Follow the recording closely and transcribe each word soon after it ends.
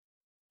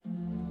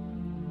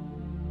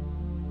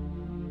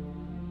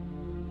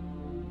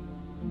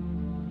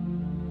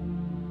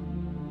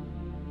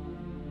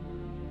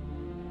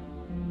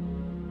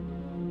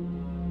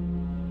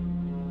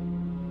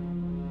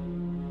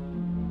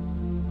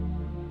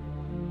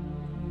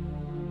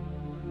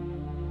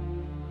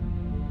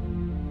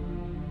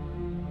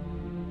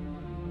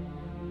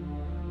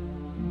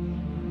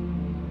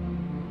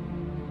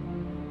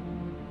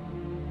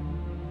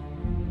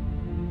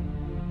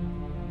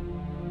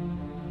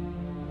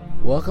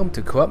Welcome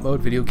to Co-op Mode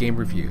Video Game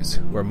Reviews.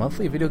 We're a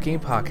monthly video game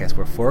podcast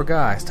where four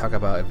guys talk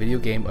about a video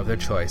game of their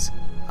choice.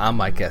 I'm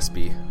Mike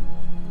Espy.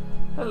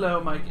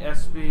 Hello, Mike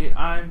Espy.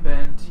 I'm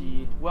Ben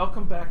Teed.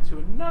 Welcome back to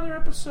another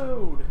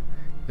episode.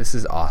 This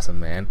is awesome,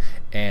 man.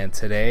 And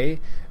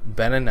today,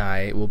 Ben and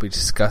I will be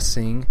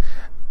discussing,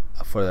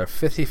 for their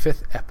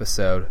 55th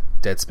episode,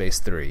 Dead Space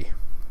 3.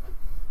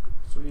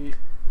 Sweet.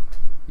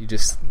 You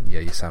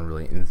sound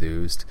really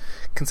enthused.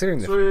 Considering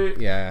Sweet.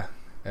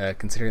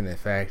 Considering the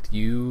fact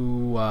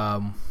you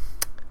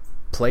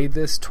played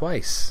this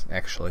twice,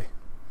 actually.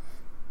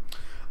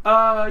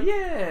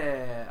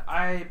 Yeah.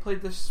 I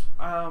played this.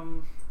 I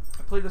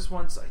played this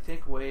once. I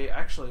think probably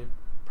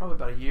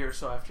about a year or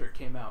so after it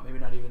came out. Maybe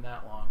not even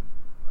that long.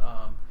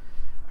 I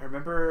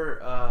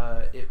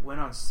remember it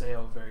went on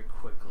sale very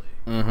quickly,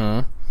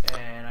 and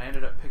I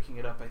ended up picking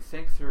it up. I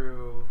think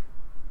through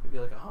maybe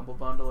like a Humble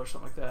Bundle or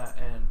something like that.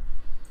 And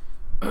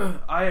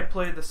I had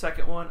played the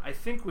second one. I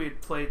think we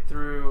had played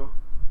through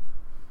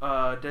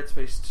Dead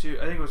Space 2.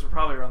 I think it was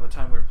probably around the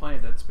time we were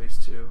playing Dead Space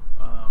 2.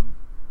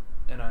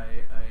 And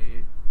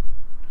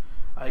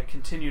I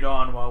continued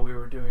on while we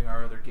were doing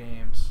our other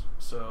games,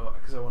 so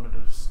because I wanted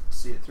to just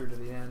see it through to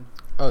the end.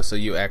 Oh, so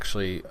you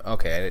actually...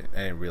 Okay, I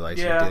didn't realize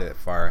you did it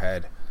far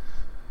ahead.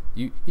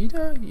 You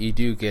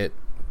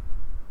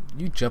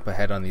jump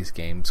ahead on these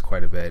games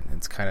quite a bit.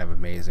 It's kind of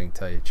amazing, to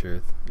tell you the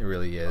truth. It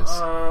really is.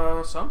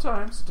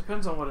 Sometimes. It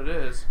depends on what it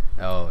is.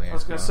 Oh, yeah. I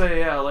was going to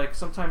say, like,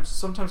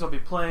 sometimes I'll be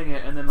playing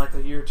it, and then, like,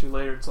 a year or two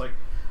later, it's like,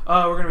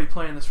 oh, we're going to be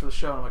playing this for the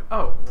show. And I'm like,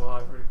 oh, well,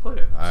 I've already played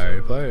it. I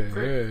already played it.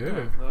 Great.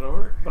 Yeah. That'll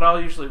work. But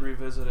I'll usually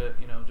revisit it,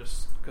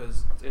 just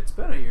because it's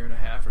been a year and a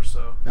half or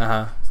so.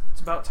 Uh-huh.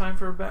 It's about time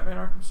for Batman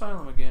Arkham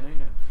Asylum again,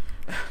 ain't it?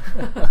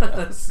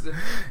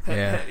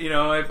 Yeah.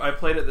 I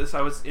played it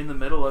I was in the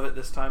middle of it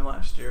this time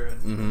last year,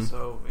 and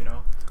so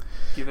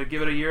give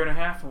it a year and a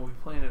half and we'll be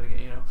playing it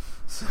again.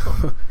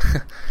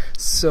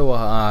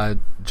 So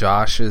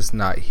Josh is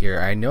not here.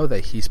 I know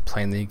that he's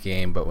playing the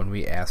game, but when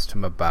we asked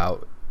him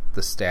about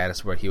the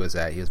status where he was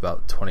at, he was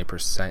about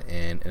 20%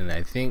 in, and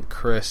I think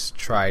Chris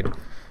tried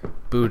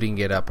booting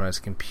it up on his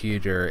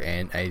computer,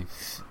 and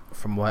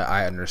from what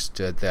I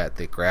understood, that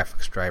the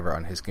graphics driver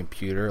on his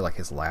computer, like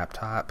his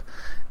laptop,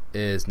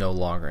 is no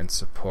longer in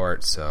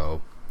support,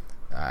 so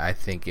I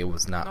think it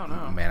was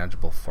not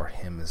manageable for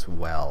him as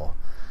well.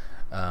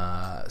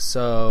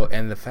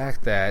 And the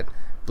fact that,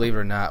 believe it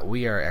or not,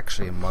 we are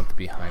actually a month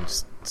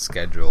behind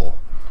schedule.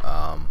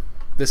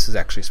 This is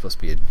actually supposed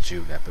to be a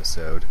June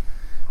episode,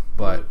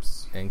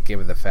 but and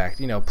given the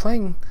fact,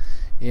 playing,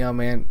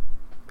 man,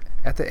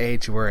 at the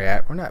age we're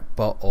at, we're not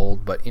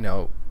old, but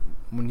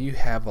when you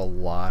have a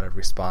lot of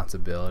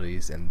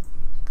responsibilities and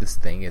this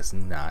thing is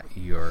not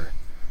your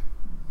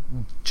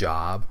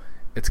job,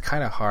 it's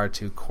kind of hard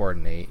to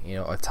coordinate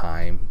a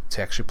time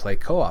to actually play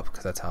co-op,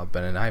 because that's how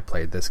Ben and I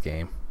played this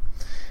game,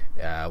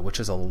 which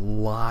is a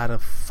lot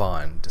of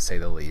fun, to say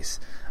the least,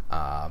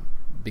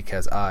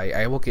 because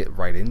I will get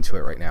right into it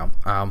right now.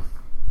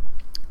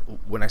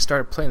 When I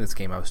started playing this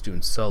game, I was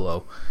doing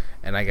solo,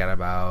 and I got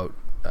about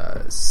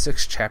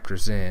 6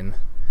 chapters in,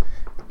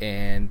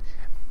 and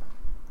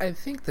I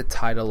think the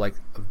title of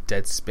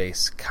Dead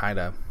Space kind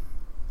of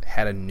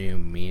had a new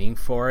meaning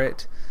for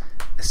it,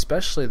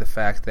 especially the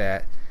fact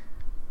that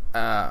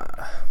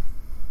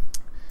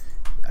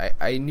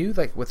I knew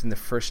within the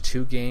first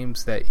 2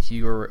 games that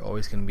you were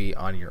always going to be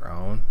on your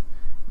own.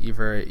 You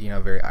were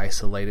very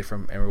isolated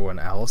from everyone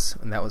else,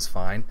 and that was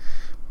fine.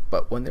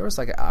 But when there was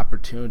an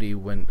opportunity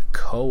when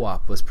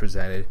co-op was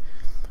presented,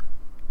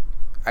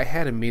 I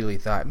had immediately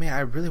thought, man, I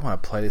really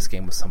want to play this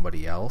game with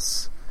somebody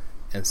else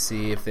and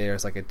see if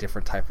there's a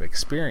different type of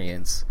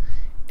experience.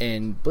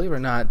 And believe it or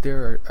not,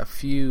 there are a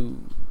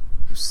few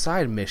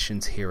side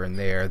missions here and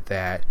there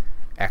that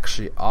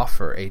actually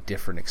offer a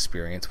different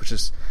experience,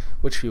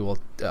 which we will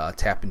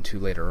tap into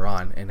later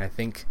on. And I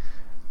think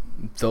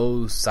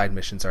those side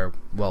missions are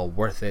well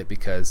worth it,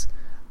 because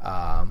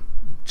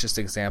just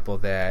an example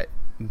that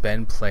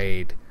Ben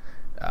played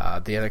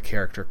the other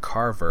character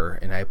Carver,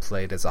 and I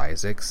played as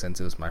Isaac, since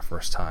it was my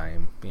first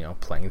time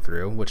playing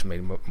through, which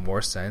made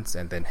more sense,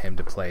 and then him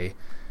to play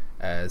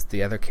as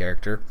the other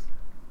character.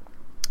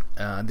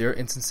 There are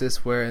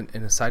instances where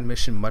in a side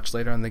mission much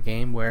later in the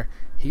game where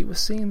he was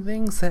seeing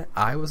things that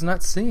I was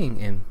not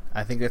seeing, and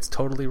I think that's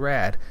totally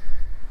rad.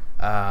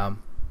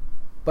 But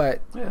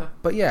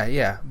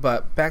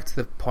back to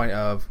the point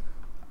of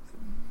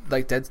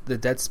the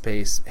Dead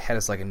Space had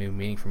a new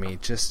meaning for me,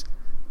 just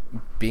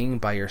being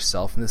by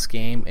yourself in this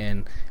game,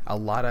 and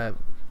I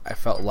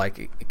felt like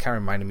it kind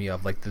of reminded me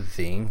of The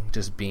Thing,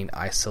 just being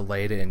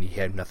isolated and you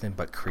had nothing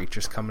but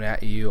creatures coming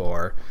at you,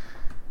 or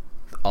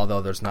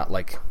although there's not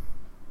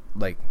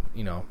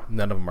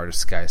none of them are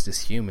disguised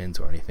as humans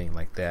or anything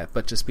like that,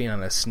 but just being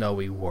on a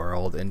snowy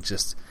world and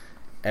just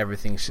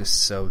everything's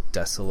just so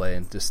desolate,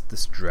 and just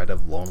this dread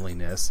of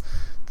loneliness.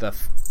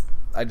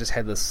 I just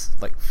had this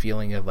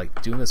feeling of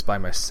doing this by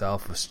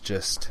myself was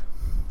just,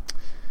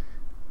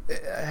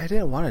 I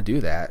didn't want to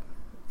do that.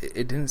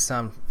 It didn't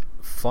sound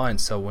fun.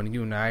 So when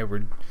you and I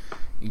were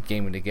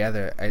gaming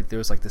together, there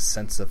was like this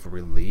sense of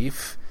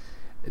relief,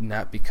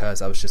 not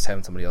because I was just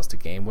having somebody else to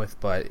game with,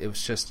 but it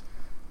was just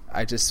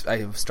I was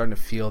starting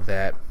to feel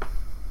that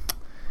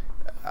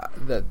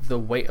the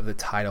weight of the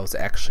title was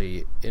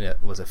actually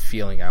was a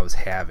feeling I was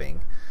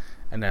having,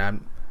 and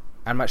I'm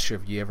not sure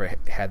if you ever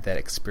had that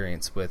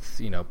experience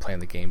with playing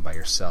the game by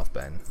yourself,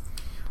 Ben.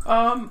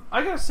 I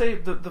gotta say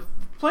the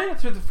playing it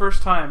through the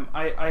first time,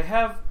 I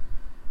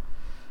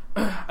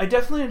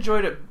definitely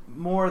enjoyed it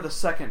more the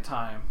second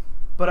time,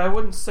 but I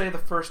wouldn't say the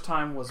first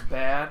time was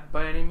bad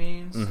by any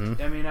means.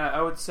 Mm-hmm. I mean,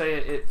 I would say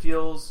it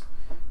feels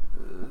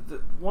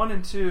 1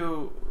 and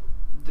 2.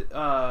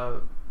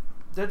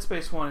 Dead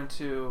Space 1 and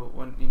 2,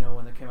 when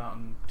they came out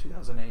in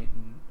 2008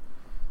 and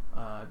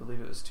I believe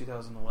it was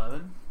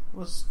 2011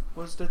 was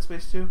Dead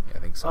Space 2? Yeah, I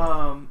think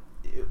so.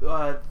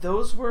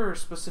 Those were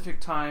specific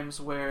times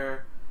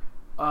where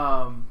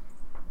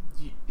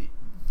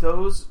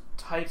those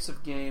types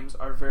of games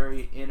are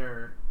very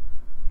inner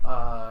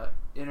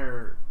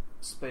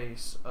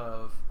space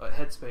of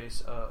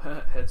headspace,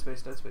 Dead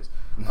Space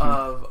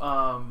of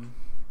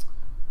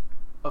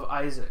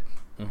Isaac.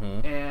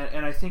 Mm-hmm.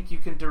 And I think you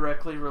can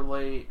directly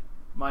relate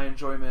my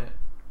enjoyment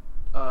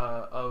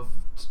of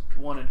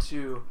 1 and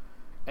 2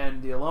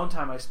 and the alone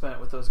time I spent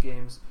with those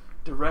games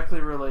directly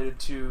related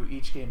to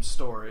each game's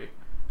story.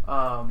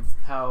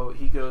 How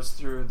he goes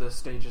through the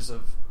stages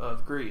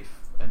of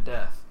grief and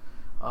death.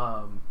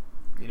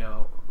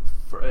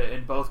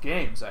 In both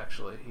games,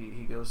 actually.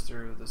 He goes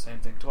through the same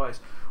thing twice.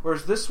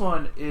 Whereas this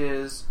one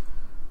is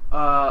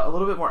a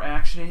little bit more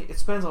actiony. It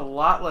spends a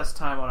lot less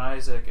time on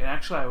Isaac, and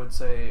actually I would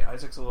say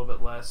Isaac's a little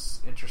bit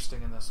less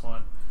interesting in this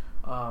one.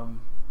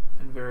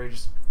 And very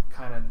just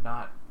kind of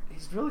not...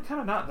 He's really kind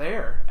of not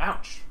there.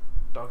 Ouch.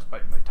 Dog's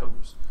biting my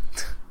toes.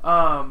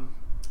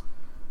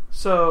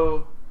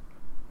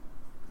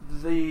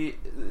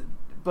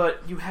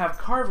 But you have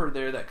Carver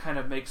there that kind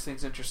of makes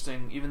things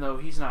interesting, even though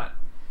he's not...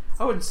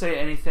 I wouldn't say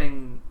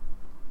anything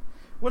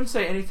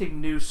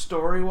new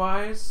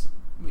story-wise.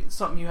 I mean,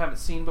 something you haven't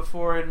seen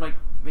before in like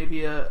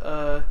maybe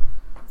a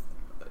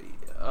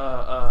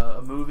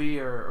movie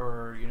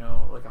or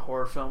like a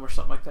horror film or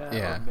something like that.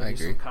 Yeah, or maybe I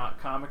agree. Some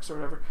comics or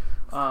whatever.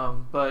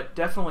 But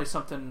definitely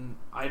something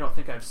I don't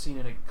think I've seen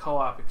in a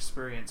co-op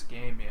experience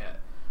game yet.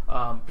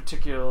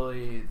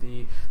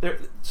 Particularly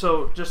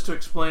so just to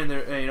explain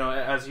there,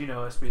 as you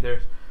know, SB,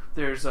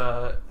 there's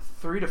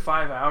 3 to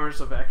 5 hours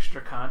of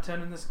extra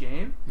content in this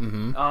game.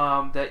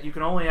 Mm-hmm. That you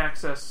can only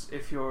access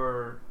if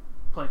you're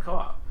playing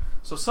co-op.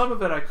 So some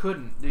of it I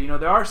couldn't.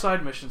 There are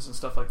side missions and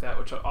stuff like that,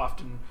 which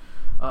often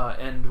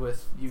end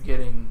with you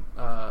getting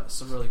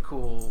some really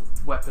cool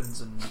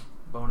weapons and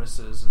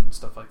bonuses and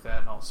stuff like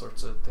that, and all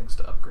sorts of things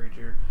to upgrade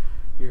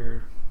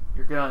your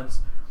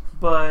guns.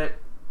 But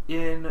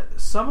in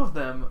some of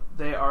them,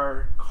 they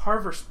are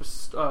Carver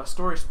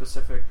story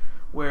specific,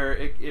 where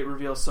it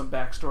reveals some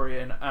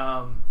backstory, and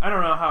I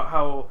don't know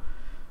how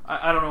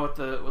I don't know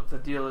what the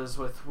deal is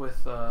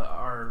with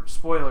our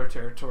spoiler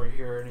territory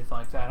here or anything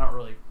like that. I don't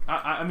really.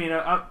 I mean,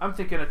 I'm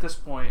thinking at this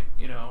point,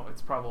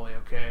 it's probably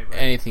okay. But,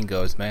 anything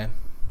goes, man.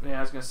 Yeah,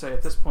 I was gonna say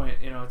at this point,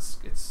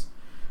 it's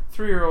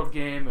 3-year-old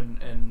game,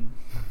 and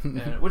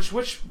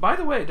which by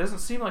the way doesn't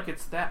seem like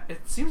it's that.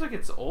 It seems like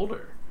it's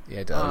older. Yeah,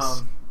 it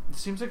does. It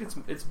seems like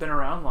it's been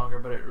around longer,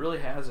 but it really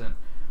hasn't.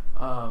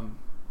 And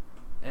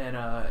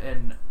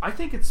I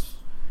think it's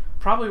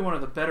probably one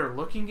of the better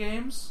looking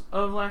games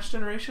of last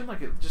generation.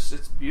 Like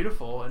it's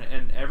beautiful,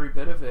 and every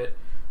bit of it.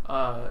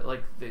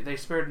 Like they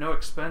spared no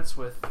expense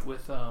with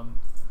the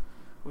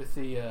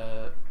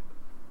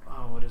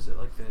what is it,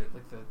 like the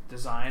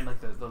design, like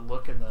the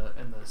look and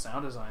the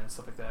sound design and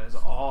stuff like that is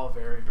all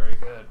very, very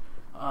good.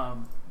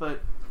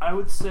 But I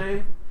would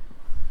say,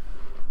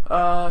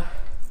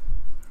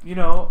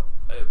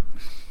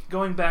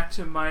 going back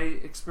to my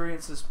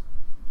experience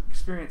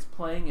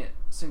playing it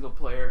single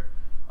player,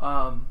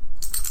 I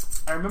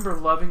remember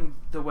loving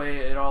the way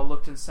it all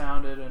looked and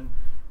sounded, and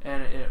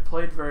it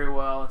played very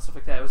well and stuff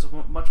like that. It was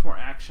much more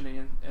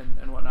actiony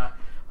and whatnot.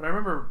 But I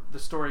remember the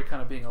story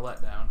kind of being a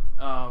letdown,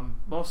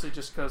 mostly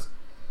just because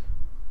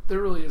there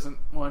really isn't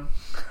one.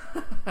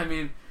 I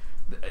mean,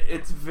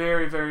 it's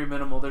very, very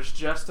minimal. There's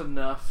just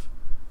enough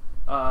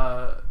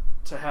to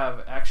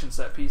have action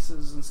set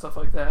pieces and stuff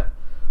like that,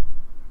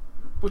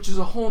 which is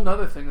a whole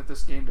nother thing that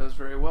this game does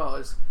very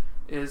well,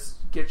 is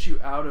get you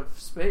out of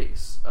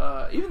space.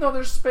 Even though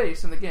there's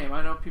space in the game,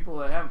 I know people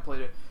that haven't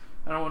played it.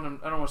 I don't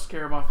want to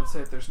scare them off and say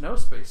that there's no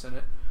space in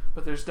it,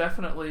 but there's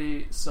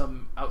definitely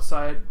some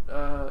outside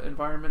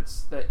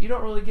environments that you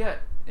don't really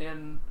get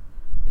in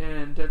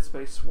Dead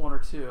Space 1 or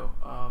 2.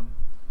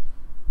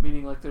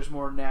 Meaning like there's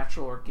more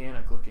natural,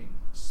 organic looking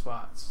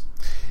spots.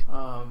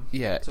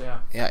 Yeah. So yeah.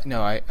 Yeah.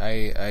 No, I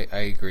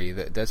agree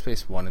that Dead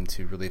Space 1 and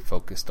 2 really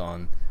focused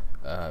on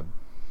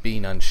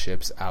being on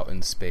ships out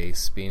in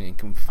space, being in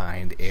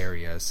confined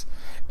areas,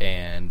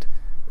 and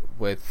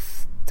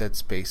with Dead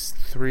Space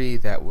 3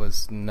 that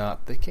was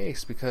not the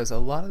case, because a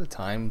lot of the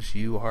times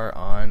you are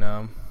on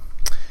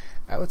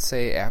I would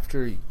say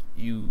after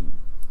you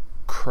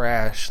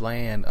crash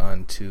land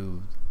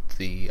onto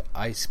the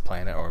ice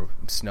planet or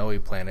snowy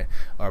planet,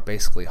 or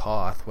basically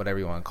Hoth, whatever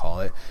you want to call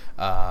it,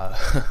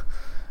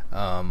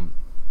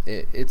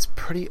 it's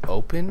pretty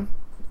open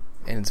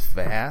and it's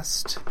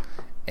vast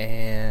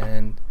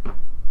and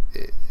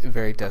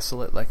very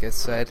desolate, like I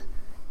said.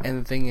 And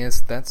the thing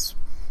is, that's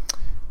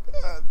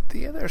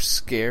the other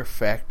scare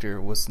factor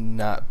was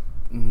not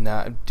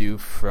due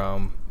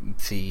from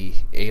the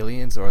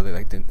aliens or the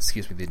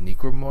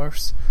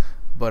necromorphs,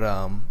 but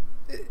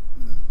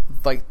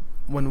like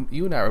when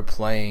you and I were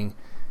playing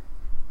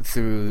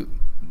through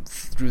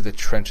the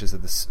trenches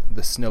of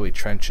the snowy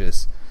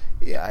trenches,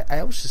 yeah,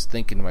 I was just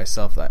thinking to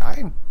myself that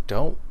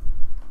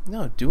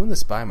doing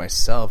this by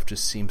myself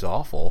just seems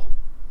awful.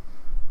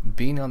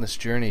 Being on this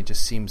journey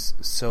just seems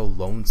so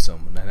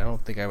lonesome, and I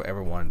don't think I would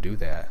ever want to do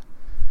that.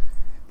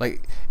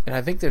 Like, and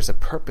I think there's a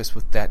purpose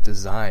with that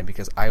design,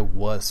 because I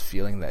was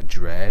feeling that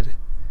dread,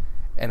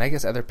 and I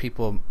guess other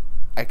people,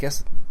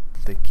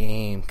 the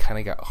game kind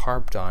of got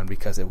harped on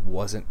because it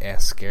wasn't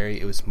as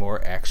scary. It was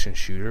more action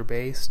shooter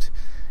based,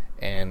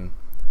 and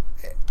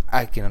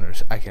I can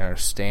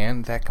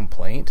understand that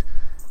complaint.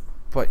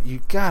 But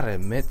you gotta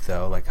admit,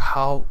 though, like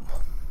how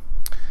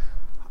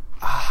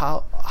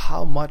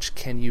much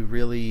can you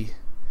really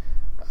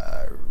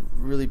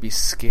be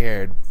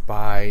scared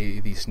by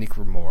these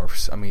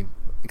necromorphs? I mean,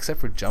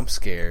 except for jump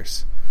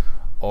scares,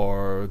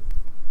 or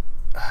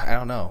I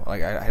don't know.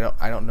 Like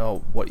I don't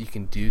know what you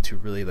can do to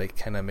really like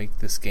kind of make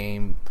this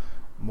game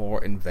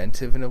more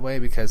inventive in a way,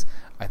 because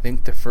I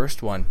think the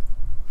first one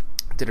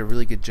did a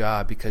really good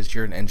job because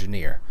you're an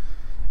engineer,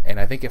 and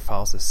I think it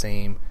follows the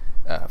same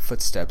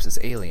footsteps as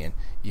Alien.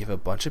 You have a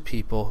bunch of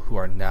people who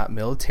are not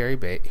military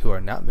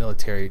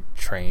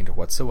trained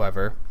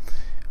whatsoever,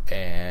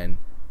 and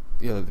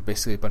they're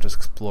basically a bunch of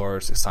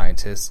explorers,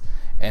 scientists,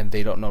 and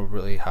they don't know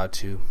really how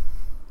to.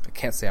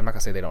 I'm not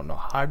gonna say they don't know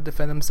how to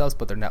defend themselves,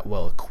 but they're not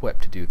well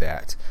equipped to do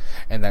that,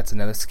 and that's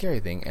another scary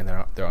thing. And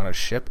they're on a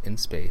ship in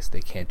space;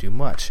 they can't do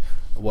much.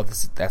 Well,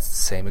 that's the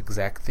same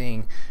exact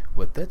thing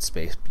with Dead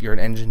Space. You're an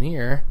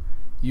engineer;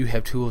 you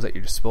have tools at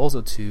your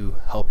disposal to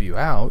help you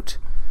out,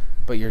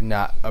 but you're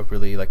not a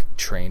really like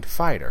trained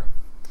fighter.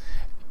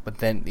 But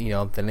then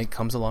then it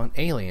comes along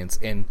Aliens,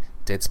 and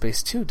Dead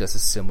Space 2 does a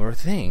similar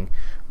thing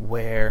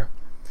where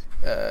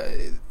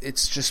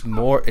it's just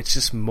more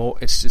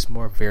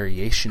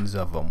variations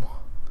of them,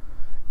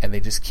 and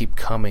they just keep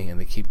coming and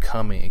they keep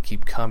coming and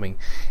keep coming,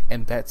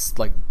 and that's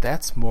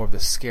more of the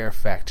scare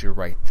factor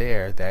right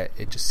there, that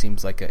it just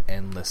seems like an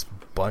endless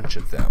bunch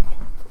of them.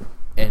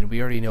 And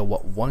we already know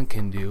what one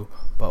can do,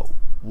 but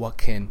what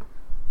can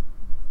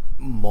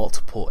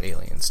multiple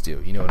aliens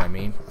do? You know what I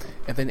mean?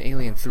 And then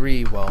Alien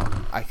 3, well,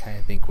 I kind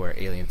of think where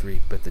Alien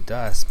 3 bit the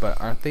dust,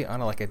 but aren't they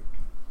on a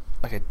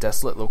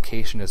desolate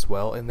location as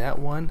well in that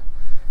one?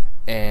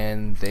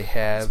 And they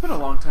have... It's been a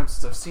long time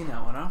since I've seen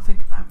that one. I don't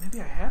think...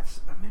 Maybe I have.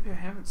 Maybe I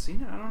haven't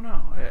seen it. I don't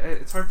know.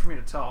 It's hard for me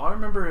to tell. All I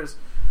remember is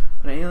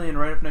an alien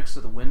right up next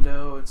to the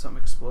window and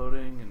something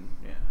exploding, and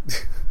yeah.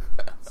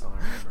 That's all I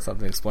remember.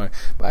 Something exploding.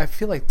 But I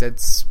feel like Dead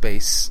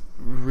Space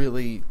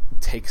really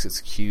takes its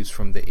cues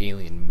from the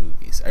Alien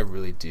movies. I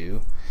really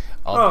do.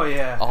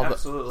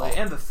 Absolutely.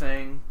 And The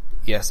Thing.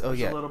 Yes. There's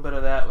a little bit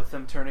of that with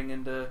them turning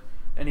into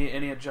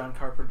any of John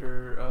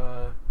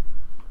Carpenter,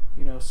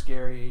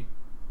 scary,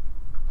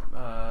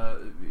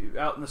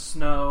 out in the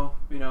snow.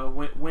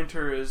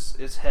 Winter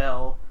is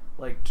hell,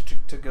 like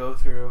to go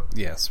through.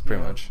 Yes,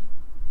 pretty much.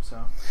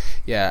 So.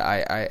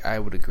 Yeah, I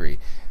would agree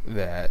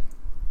that.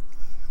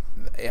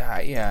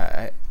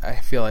 Yeah, I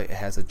feel like it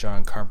has a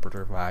John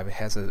Carpenter vibe. It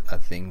has a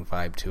Thing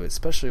vibe to it,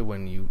 especially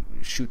when you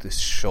shoot the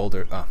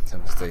soldiers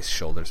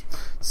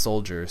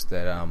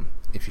that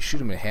if you shoot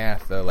them in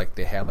half,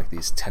 they have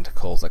these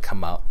tentacles that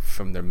come out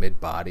from their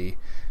mid body,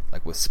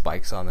 like with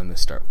spikes on them, that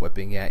start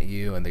whipping at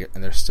you, and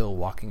they're still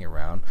walking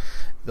around.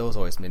 Those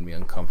always made me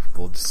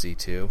uncomfortable to see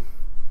too.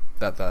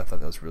 I thought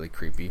that was really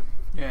creepy.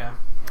 Yeah.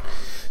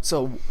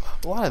 So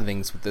a lot of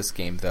things with this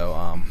game,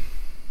 though.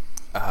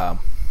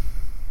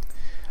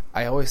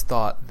 I always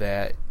thought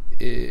that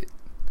it's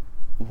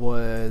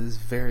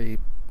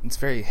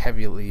very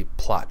heavily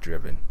plot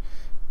driven.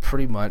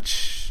 Pretty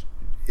much,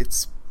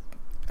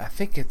 I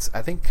think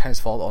kind of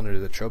falls under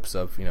the tropes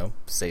of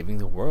saving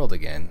the world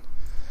again,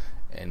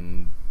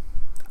 and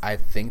I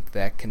think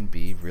that can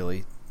be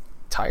really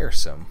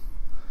tiresome.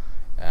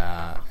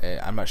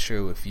 I'm not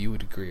sure if you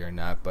would agree or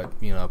not, but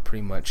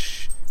pretty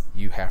much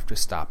you have to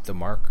stop the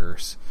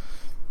markers.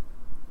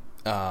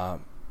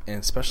 And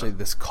especially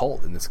this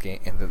cult in this game,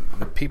 and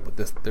the people.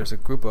 There's a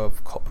group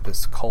of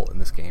this cult in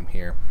this game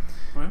here.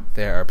 Right.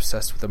 They are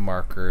obsessed with the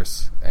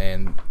markers,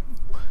 and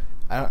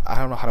I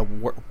don't know how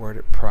to word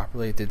it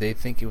properly. Did they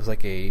think it was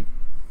like a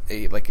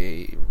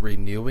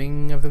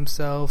renewing of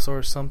themselves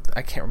or something?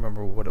 I can't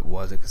remember what it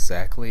was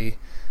exactly,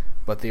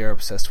 but they are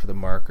obsessed with the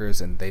markers,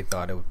 and they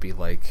thought it would be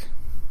like.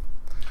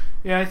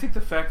 Yeah, I think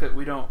the fact that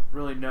we don't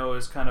really know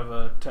is kind of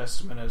a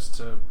testament as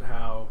to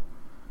how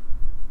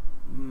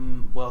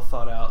well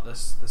thought out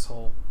this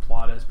whole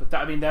plot is. But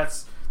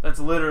that's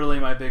literally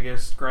my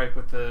biggest gripe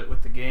with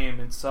the game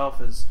itself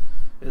is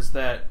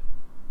that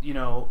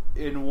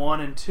in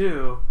 1 and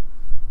 2,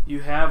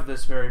 you have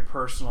this very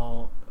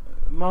personal,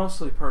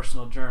 mostly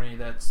personal journey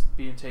that's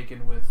being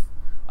taken with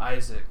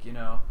Isaac.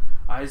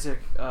 Isaac,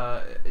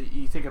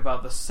 you think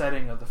about the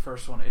setting of the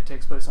first one, it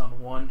takes place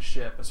on one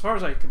ship. As far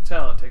as I can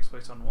tell, it takes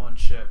place on one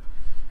ship.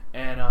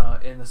 And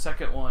in the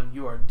second one,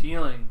 you are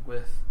dealing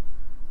with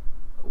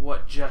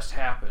what just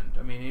happened.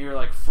 I mean, you're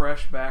like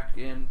fresh back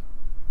in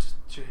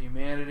to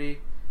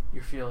humanity.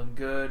 You're feeling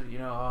good.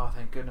 Oh,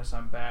 thank goodness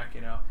I'm back.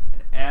 And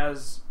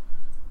as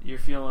you're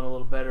feeling a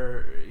little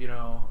better,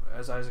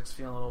 as Isaac's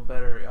feeling a little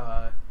better,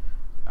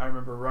 I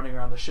remember running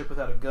around the ship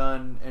without a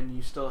gun, and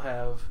you still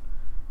have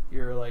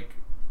your like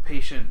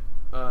patient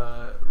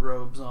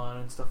robes on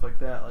and stuff like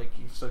that. Like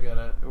you still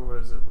got what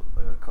is it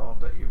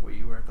called that what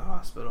you wear at the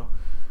hospital?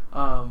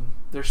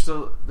 There's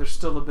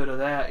still a bit of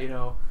that,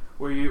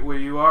 where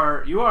you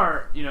are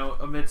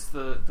amidst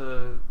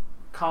the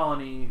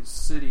colony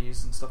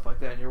cities and stuff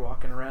like that, and you're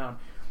walking around,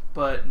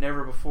 but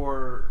never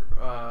before.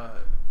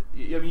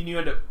 You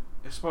end up,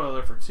 spoiler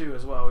alert for 2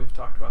 as well. We've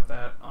talked about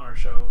that on our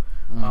show.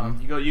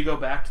 Mm-hmm. You go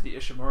back to the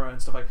Ishimura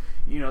and stuff like.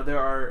 There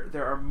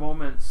are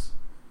moments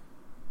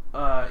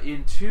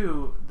in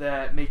 2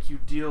 that make you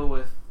deal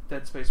with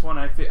Dead Space 1.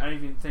 I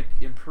even think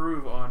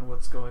improve on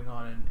what's going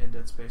on in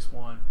Dead Space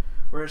 1.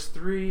 Whereas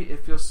 3,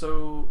 it feels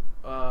so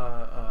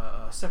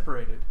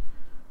separated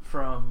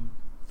from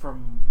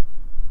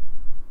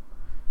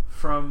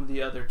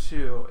the other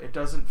 2. It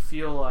doesn't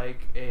feel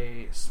like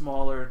a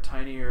smaller,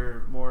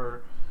 tinier,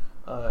 more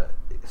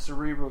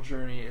cerebral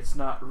journey. It's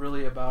not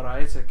really about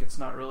Isaac. It's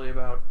not really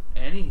about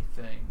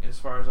anything, as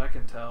far as I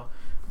can tell.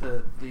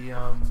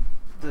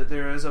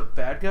 There is a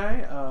bad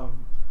guy.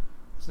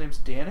 His name's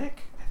Danik,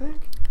 I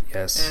think.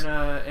 Yes.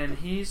 And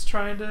he's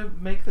trying to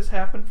make this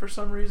happen for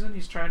some reason.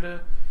 He's trying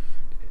to.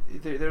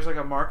 There's like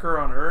a marker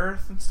on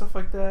Earth and stuff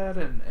like that,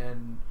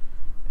 and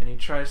he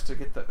tries to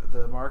get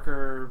the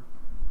marker.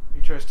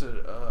 He tries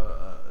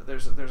to.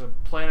 There's a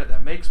planet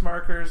that makes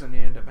markers, and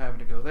you end up having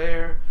to go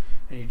there,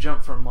 and you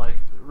jump from like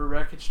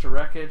wreckage to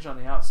wreckage on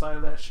the outside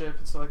of that ship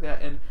and stuff like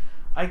that. And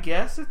I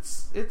guess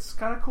it's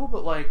kind of cool,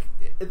 but like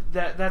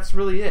that's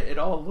really it. It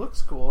all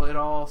looks cool. It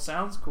all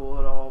sounds cool.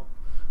 It all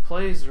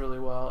plays really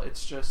well.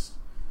 It's just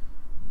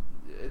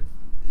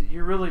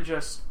you're really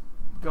just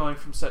going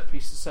from set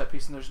piece to set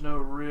piece, and there's no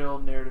real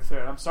narrative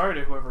thread. I'm sorry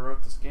to whoever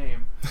wrote this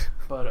game,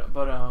 but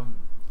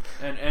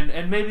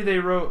and maybe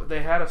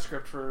they had a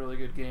script for a really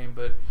good game,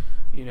 but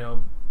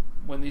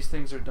when these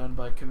things are done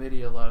by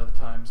committee, a lot of the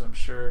times I'm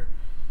sure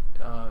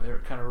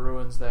it kind of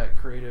ruins that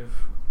creative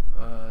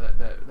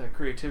that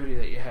creativity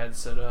that you had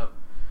set up,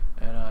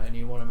 and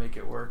you want to make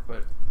it work.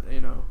 But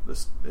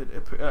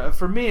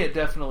for me, it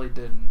definitely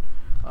didn't.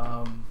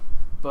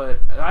 But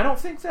I don't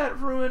think that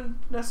ruined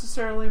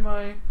necessarily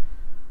my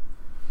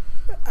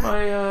I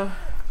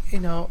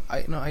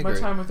agree.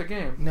 Time with the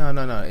game. No,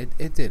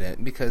 it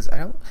didn't, because I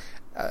don't.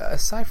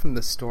 Aside from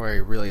the story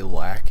really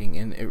lacking,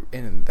 and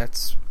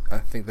I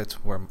think that's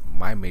where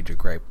my major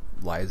gripe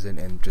lies in,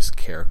 and just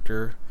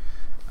character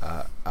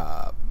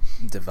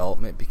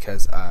development.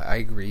 Because I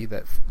agree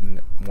that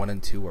 1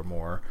 and 2 were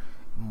more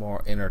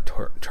inner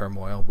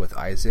turmoil with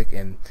Isaac,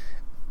 and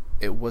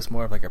it was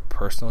more of like a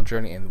personal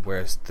journey. And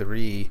whereas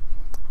 3,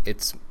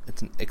 it's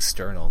an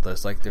external.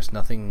 There's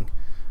nothing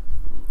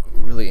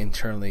really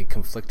internally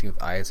conflicting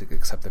with Isaac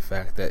except the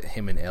fact that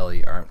him and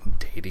Ellie aren't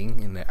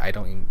dating, and I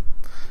wouldn't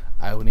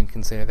even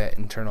consider that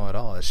internal at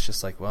all. It's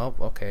just like, well,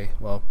 okay,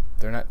 well,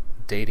 they're not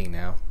dating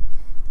now.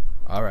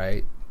 All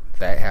right,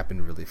 that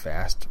happened really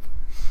fast.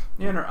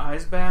 Yeah, and her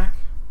eye's back.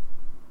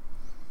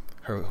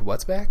 Her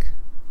what's back?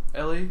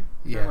 Ellie.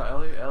 Yeah.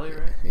 Ellie,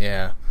 right?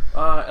 Yeah.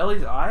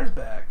 Ellie's eye's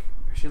back.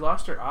 She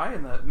lost her eye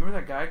in that. Remember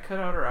that guy cut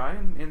out her eye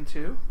in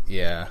 2?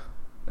 Yeah.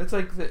 It's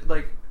like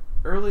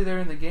early there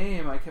in the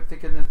game, I kept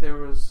thinking that there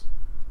was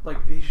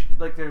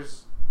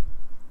there's.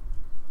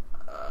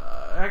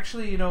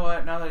 Actually, you know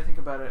what? Now that I think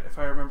about it, if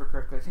I remember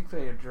correctly, I think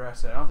they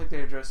address it. I don't think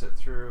they address it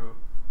through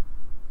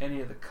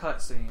any of the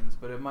cutscenes,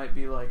 but it might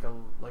be like a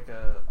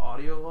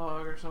audio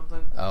log or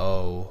something.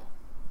 Oh,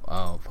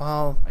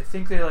 well. I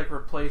think they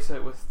replace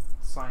it with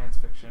science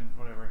fiction,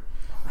 whatever.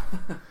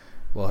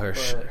 Well,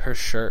 her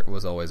shirt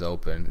was always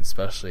open,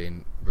 especially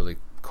in really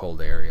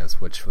cold areas,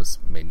 which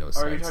made no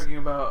sense. Are you talking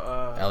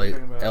about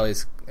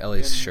Ellie's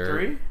shirt?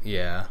 3?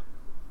 Yeah.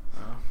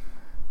 Oh.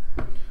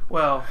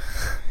 Well.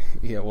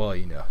 Yeah. Well,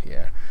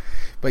 yeah.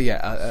 But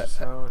yeah,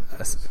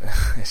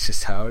 it's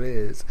just how it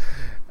is.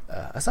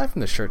 Aside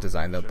from the shirt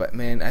design, though, but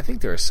man, I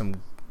think this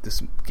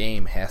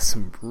game has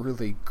some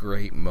really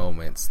great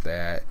moments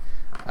that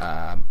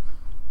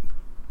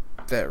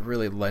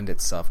really lend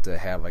itself to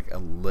have a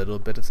little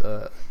bit of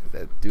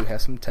that do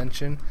have some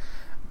tension.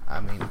 I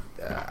mean,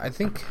 I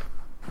think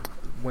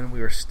when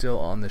we were still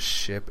on the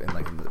ship in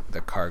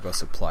the cargo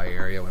supply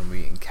area, when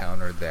we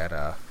encountered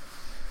that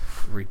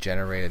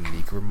regenerated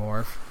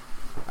necromorph,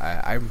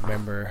 I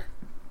remember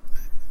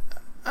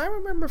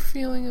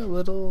feeling a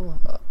little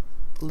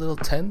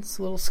tense,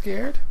 a little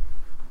scared,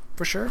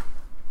 for sure.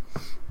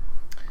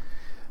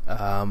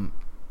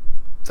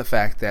 the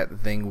fact that the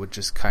thing would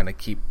just kind of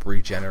keep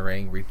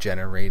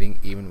regenerating,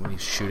 even when you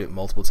shoot it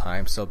multiple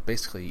times. So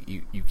basically,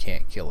 you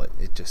can't kill it.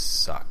 It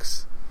just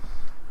sucks.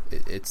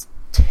 It's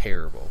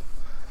terrible.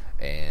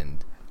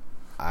 And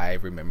I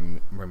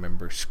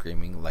remember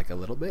screaming like a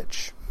little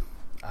bitch.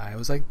 I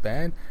was like,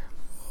 man,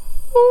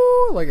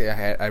 ooh, like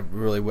I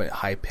really went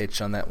high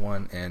pitch on that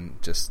one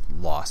and just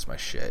lost my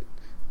shit.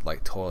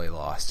 Like totally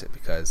lost it,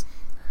 because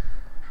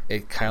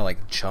it kind of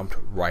like jumped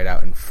right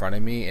out in front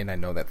of me, and I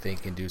know that thing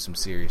can do some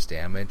serious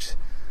damage.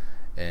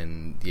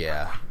 And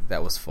yeah,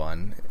 that was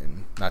fun.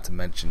 And not to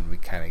mention, we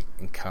kind of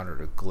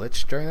encountered a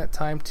glitch during that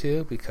time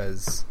too,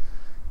 because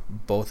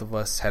both of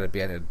us had to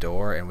be at a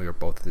door, and we were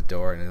both at the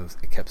door, and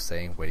it kept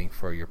saying waiting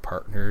for your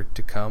partner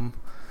to come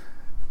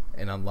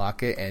and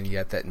unlock it. And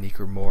yet that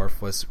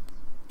necromorph was,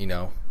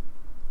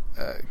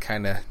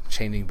 kind of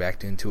changing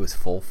back into its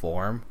full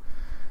form,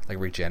 like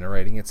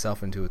regenerating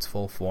itself into its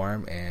full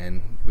form,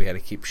 and we had to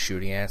keep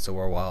shooting at it. So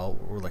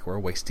we're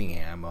wasting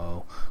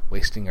ammo,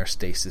 wasting our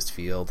stasis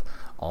field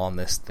on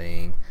this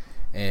thing,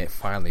 and it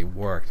finally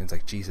worked. And it's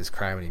like, Jesus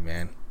criminy,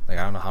 man! Like,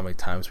 I don't know how many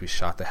times we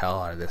shot the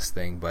hell out of this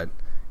thing, but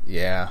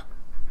yeah,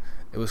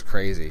 it was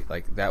crazy.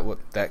 Like that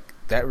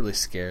really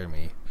scared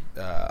me.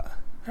 I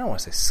don't want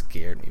to say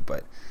scared me,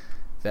 but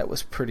that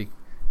was pretty.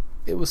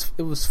 It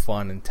was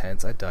fun,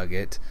 intense. I dug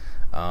it.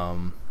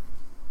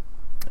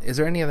 Is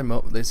there any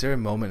other is there a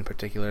moment in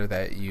particular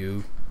that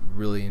you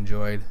really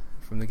enjoyed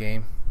from the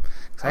game?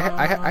 'Cause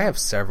I have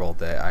several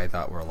that I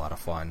thought were a lot of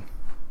fun.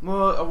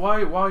 Well,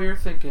 while you're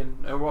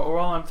thinking, while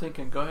I'm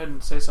thinking, go ahead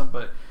and say something.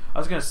 But I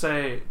was gonna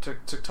say to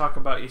talk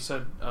about. You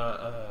said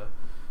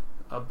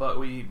but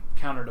we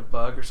countered a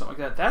bug or something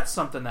like that. That's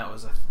something that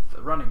was a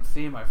running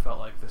theme. I felt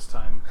like this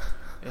time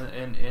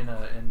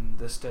in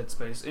this Dead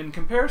Space, in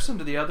comparison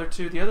to the other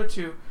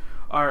two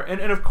are,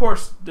 and of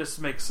course this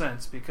makes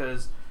sense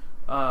because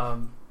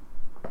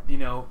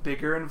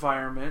bigger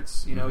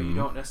environments, you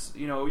don't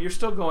you're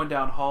still going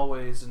down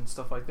hallways and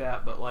stuff like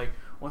that, but like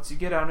once you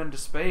get out into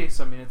space,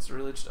 I mean, it's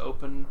really just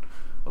open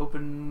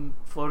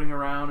floating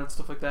around and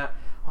stuff like that.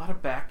 A lot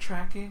of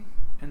backtracking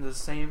and the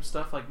same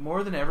stuff, like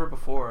more than ever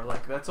before.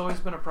 Like that's always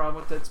been a problem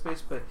with Dead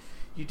Space, but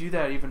you do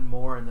that even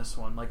more in this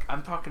one. Like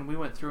I'm talking, we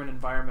went through an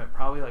environment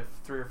probably like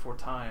 3 or 4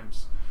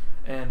 times,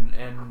 and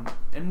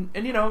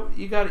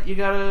you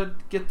gotta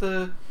get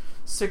the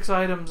 6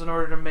 items in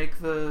order to make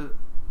the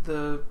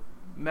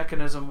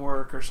mechanism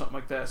work or something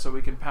like that, so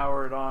we can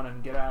power it on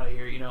and get out of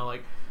here.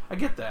 Like I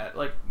get that.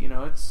 Like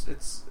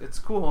it's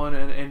cool,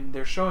 and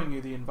they're showing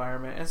you the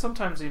environment, and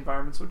sometimes the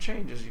environments will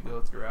change as you go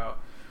throughout.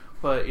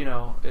 But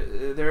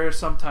there are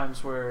some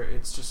times where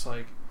it's just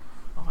like,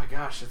 oh my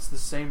gosh, it's the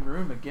same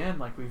room again.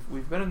 Like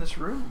we've been in this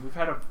room.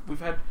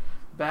 We've had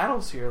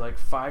battles here like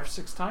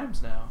 5-6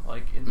 times now,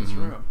 like in this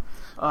room.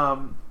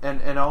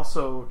 And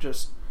also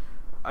just,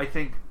 I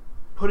think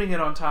putting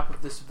it on top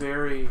of this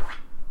very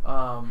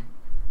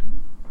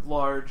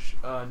large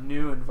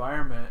new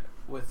environment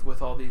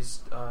with all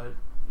these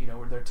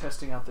where they're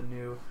testing out the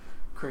new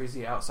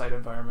crazy outside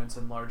environments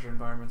and larger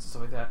environments and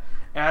stuff like that,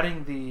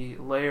 adding the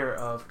layer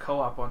of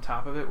co-op on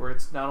top of it, where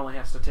it's not only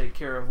has to take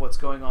care of what's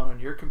going on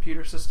your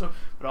computer system,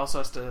 but also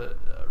has to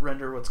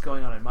render what's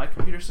going on in my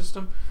computer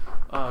system,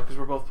 because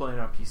we're both playing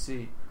it on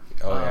PC.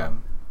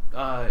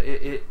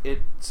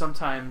 It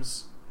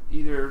sometimes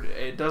either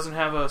it doesn't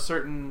have a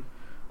certain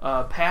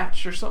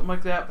patch or something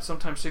like that, but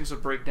sometimes things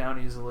would break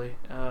down easily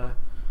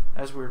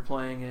as we were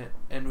playing it,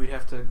 and we'd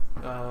have to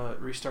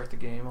restart the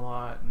game a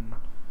lot. And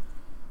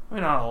I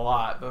mean, not a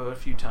lot, but a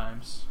few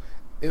times.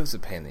 It was a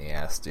pain in the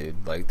ass,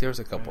 dude. Like, there was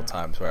a couple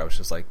times where I was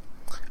just like,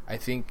 I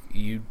think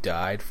you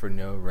died for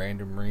no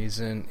random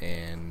reason,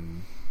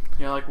 and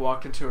I like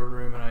walked into a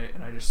room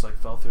and I just like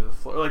fell through the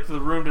floor. Like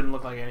the room didn't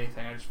look like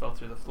anything. I just fell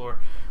through the floor.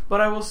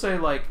 But I will say,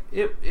 like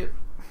it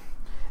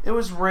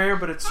was rare,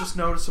 but it's just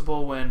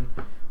noticeable when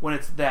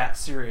it's that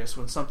serious.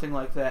 When something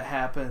like that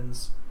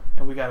happens,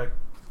 and we get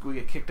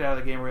kicked out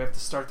of the game, or we have to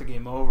start the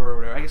game over or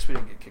whatever. I guess we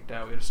didn't get kicked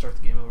out. We had to start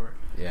the game over.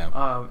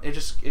 Yeah.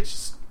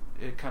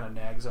 It kind of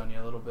nags on you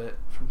a little bit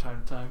from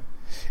time to time.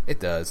 It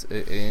does.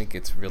 It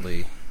gets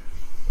really.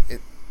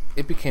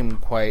 It became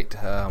quite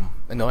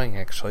annoying,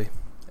 actually.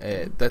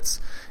 It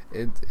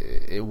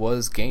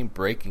was game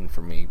breaking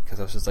for me, because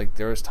I was just like,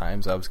 there was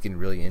times I was getting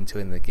really into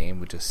it and the game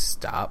would just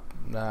stop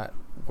not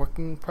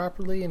working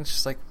properly, and it's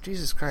just like,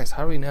 Jesus Christ,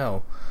 how do we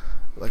know?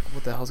 Like,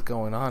 what the hell's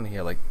going on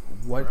here? Like,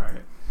 what?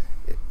 Right.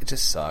 It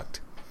just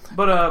sucked.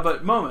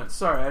 But moments.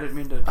 Sorry, I didn't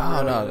mean to.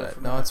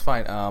 No, it's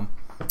fine.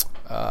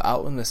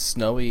 Out in the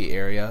snowy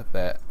area,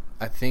 that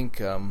I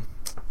think I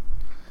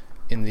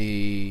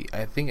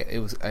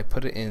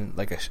put it in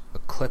like a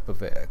clip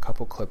of it, a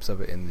couple clips of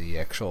it in the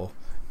actual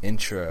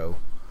intro.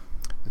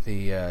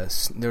 There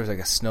was like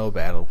a snow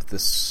battle with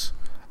this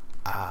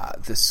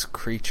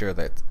creature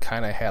that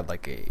kind of had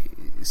like a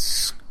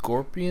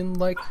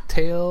scorpion-like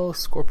tail,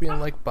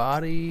 scorpion-like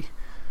body,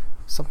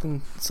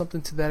 something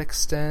to that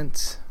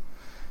extent.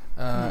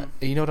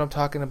 You know what I'm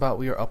talking about?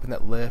 We were up in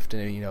that lift,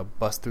 and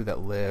bust through that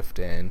lift,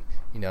 and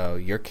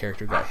your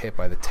character got hit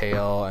by the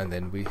tail, and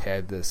then we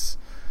had this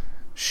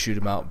shoot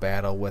 'em out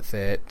battle with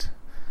it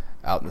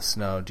out in the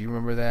snow. Do you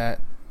remember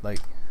that? Like,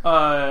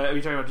 are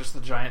you talking about just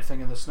the giant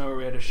thing in the snow where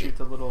we had to shoot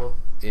the little,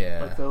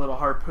 like the little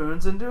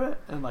harpoons into it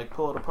and like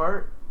pull it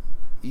apart?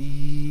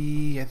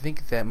 I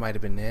think that might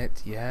have been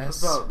it.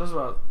 Yes. That was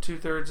about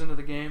 2/3 into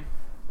the game.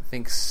 I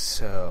think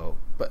so.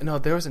 But no,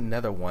 there was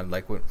another one.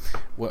 Like when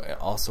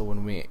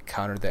we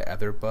encountered that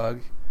other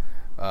bug,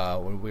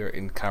 when we were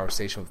in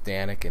conversation with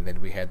Danik, and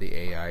then we had the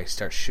AI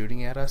start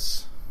shooting at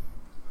us.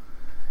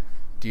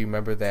 Do you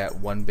remember that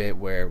one bit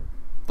where,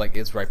 like,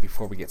 it's right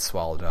before we get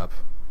swallowed up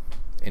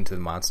into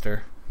the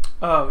monster?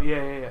 Oh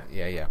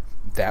yeah.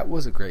 That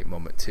was a great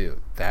moment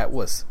too. That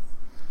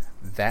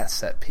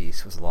set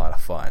piece was a lot of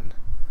fun.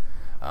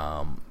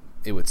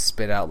 It would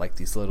spit out like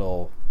these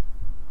little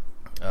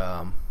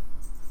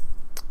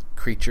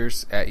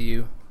creatures at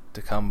you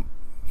to come,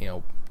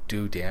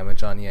 do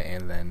damage on you,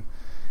 and then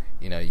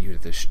you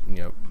have to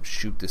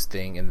shoot this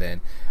thing. And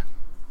then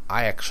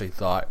I actually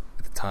thought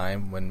at the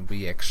time when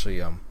we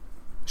actually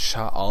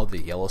shot all the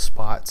yellow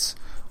spots,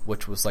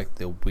 which was like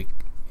the weak,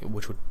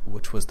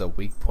 which was the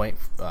weak point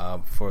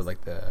for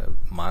like the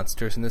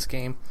monsters in this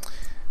game,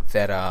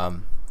 that I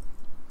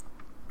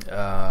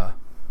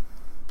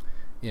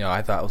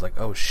thought, I was like,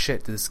 oh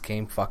shit, did this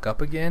game fuck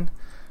up again?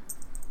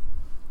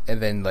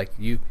 And then like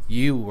you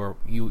were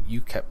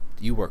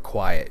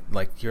quiet,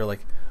 like you're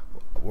like,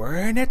 we're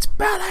in its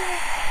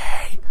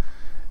belly,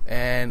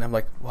 and I'm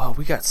like, well,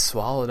 we got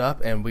swallowed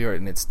up and we were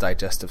in its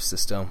digestive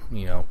system,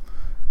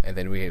 and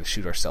then we had to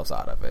shoot ourselves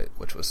out of it,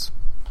 which was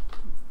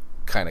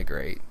kind of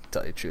great, to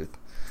tell you the truth.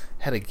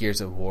 Had a Gears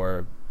of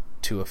War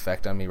 2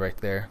 effect on me right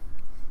there.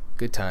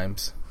 Good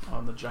times.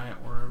 On the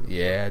giant worm.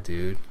 Yeah,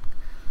 dude.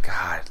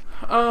 God.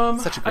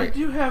 Such a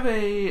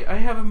great... I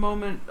have a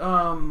moment.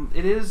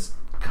 It is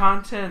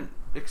content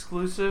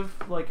exclusive.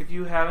 Like, if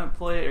you haven't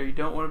played or you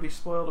don't want to be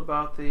spoiled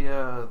about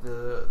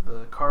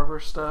the Carver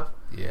stuff,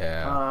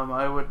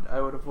 I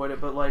would avoid it.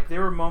 But like,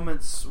 there were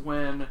moments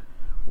when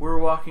we're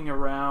walking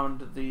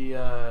around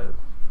the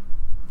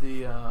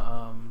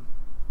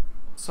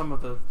some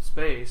of the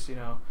space,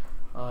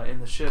 in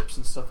the ships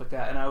and stuff like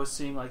that, and I was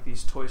seeing like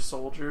these toy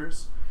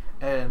soldiers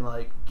and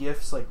like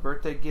gifts, like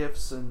birthday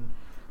gifts and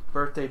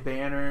birthday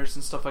banners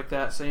and stuff like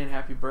that, saying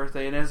happy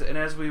birthday. And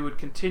as we would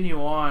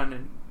continue on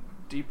and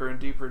deeper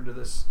into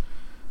this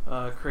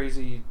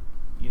crazy,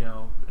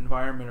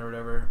 environment or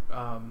whatever,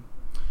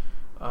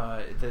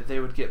 that they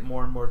would get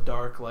more and more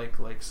dark.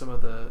 Like some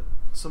of the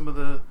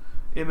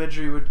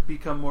imagery would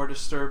become more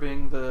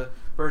disturbing. The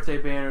birthday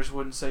banners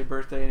wouldn't say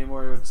birthday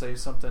anymore; it would say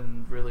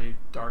something really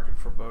dark and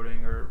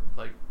foreboding, or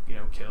like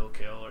kill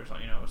or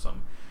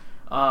something.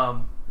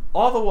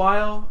 All the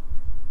while,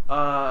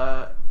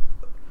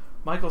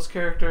 Michael's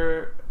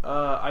character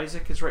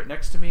Isaac is right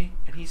next to me,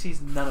 and he sees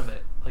none of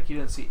it. Like, he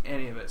didn't see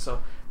any of it.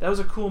 So that was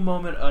a cool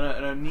moment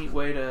and a neat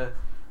way to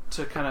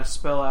kind of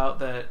spell out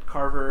that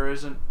Carver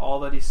isn't all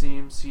that he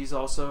seems. He's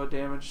also a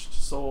damaged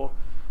soul,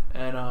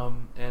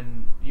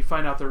 and you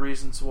find out the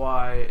reasons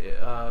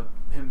why,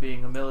 him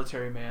being a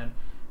military man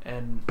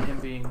and him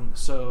being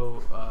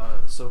so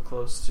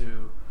close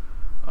to,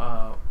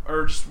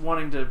 or just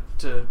wanting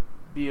to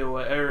be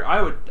away. Or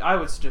I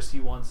would suggest he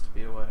wants to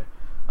be away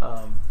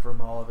from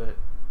all of it,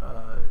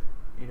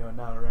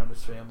 not around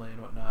his family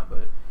and whatnot.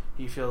 But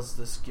he feels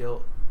this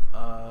guilt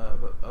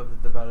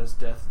about his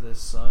death of his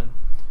son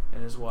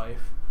and his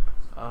wife,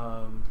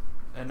 and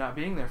not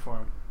being there for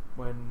him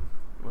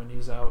when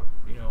he's out,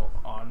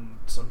 on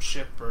some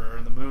ship or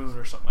in the moon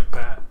or something like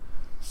that.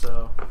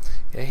 So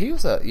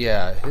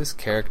yeah, his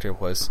character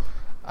was.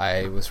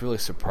 I was really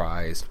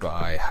surprised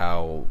by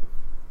how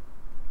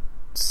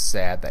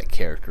sad that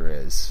character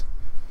is,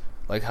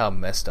 like how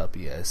messed up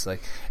he is.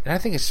 Like, and I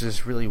think it's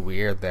just really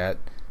weird that,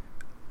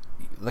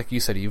 like you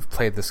said, you've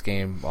played this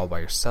game all by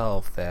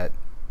yourself. That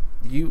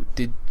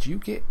did you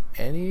get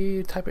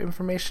any type of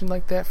information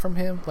like that from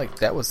him? Like,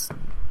 that was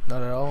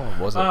not at all,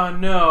 was it?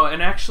 No,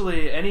 and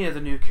actually, any of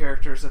the new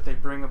characters that they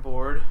bring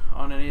aboard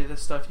on any of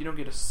this stuff, you don't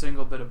get a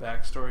single bit of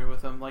backstory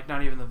with them. Like,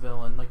 not even the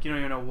villain. Like, you don't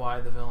even know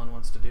why the villain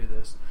wants to do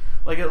this.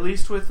 Like, at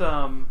least with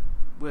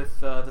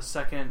the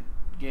second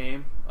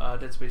game,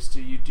 Dead Space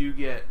 2, you do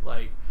get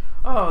like,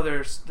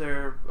 they're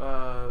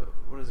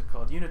what is it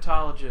called?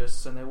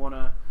 Unitologists, and they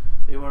wanna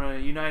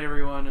unite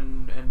everyone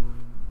and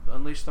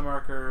unleash the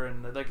marker,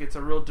 and like, it's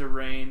a real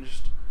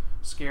deranged,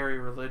 scary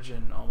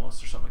religion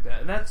almost, or something like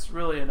that. And that's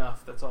really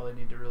enough. That's all they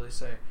need to really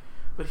say.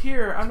 But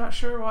here, I'm not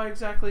sure why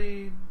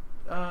exactly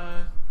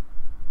Danik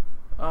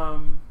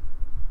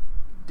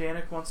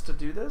wants to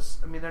do this.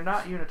 I mean, they're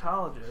not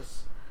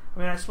Unitologists. I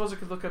mean, I suppose I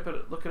could look it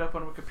up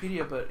on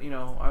Wikipedia, but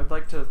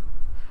I'd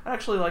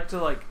actually like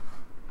to like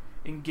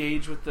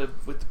engage with the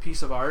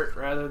piece of art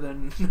rather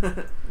than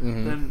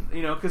mm-hmm. than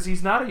because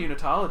he's not a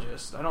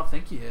Unitologist. I don't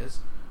think he is.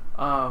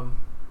 I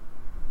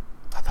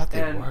thought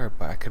they were,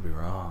 but I could be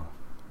wrong.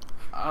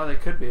 They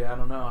could be. I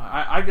don't know.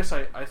 I guess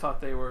I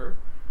thought they were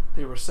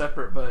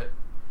separate, but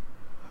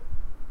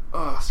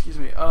excuse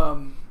me.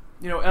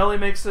 Ellie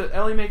makes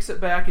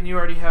it back, and you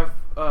already have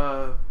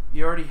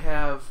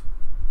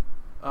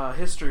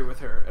history with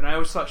her, and I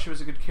always thought she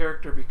was a good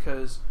character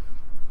because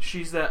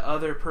she's that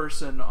other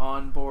person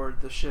on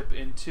board the ship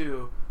in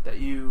 2 that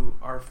you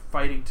are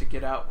fighting to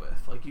get out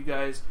with. Like you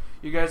guys'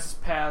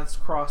 paths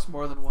cross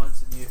more than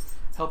once, and you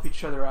help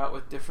each other out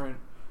with different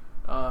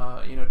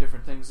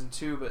different things in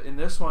 2. But in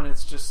this one,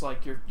 it's just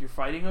like you're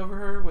fighting over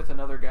her with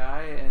another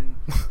guy, and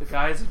the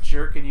guy's a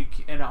jerk.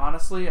 And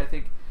honestly, I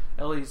think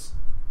Ellie's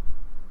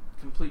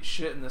complete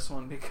shit in this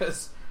one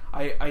because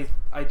I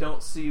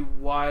don't see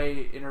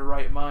why, in her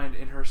right mind,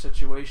 in her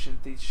situation,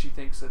 she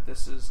thinks that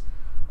this is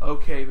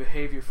okay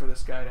behavior for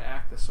this guy to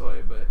act this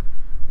way. But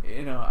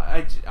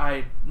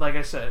I like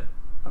I said,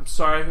 I'm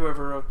sorry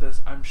whoever wrote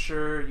this. I'm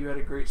sure you had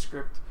a great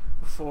script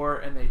before,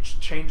 and they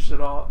changed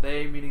it all.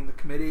 They, meaning the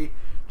committee,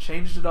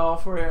 changed it all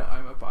for you.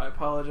 I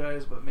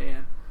apologize, but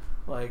man,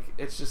 like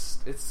it's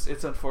just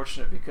it's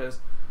unfortunate because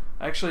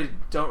I actually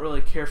don't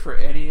really care for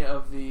any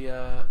of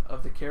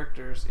the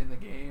characters in the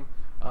game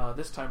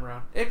this time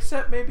around,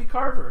 except maybe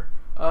Carver,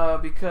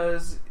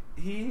 because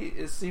he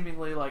is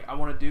seemingly like, I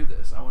want to do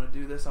this, I want to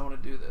do this, I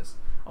want to do this,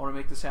 I want to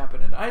make this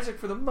happen. And Isaac,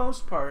 for the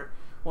most part,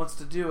 wants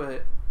to do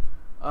it,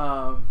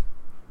 but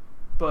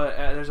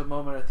there's a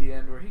moment at the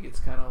end where he gets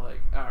kind of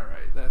like, all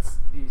right,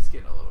 he's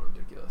getting a little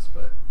ridiculous.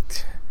 But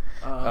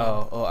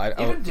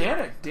even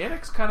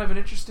Danik's kind of an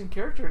interesting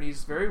character, and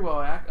he's very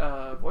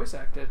well voice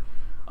acted.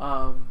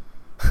 I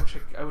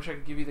wish I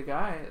could give you the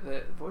guy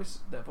that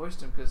voiced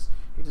him because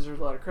he deserves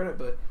a lot of credit.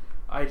 But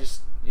I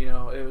just,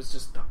 it was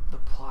just the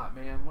plot,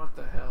 man. What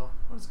the hell?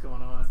 What is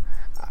going on?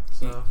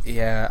 So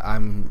yeah,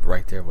 I'm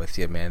right there with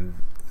you, man.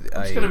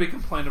 I'm just gonna be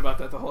complaining about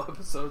that the whole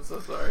episode. So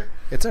sorry.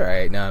 It's all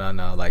right.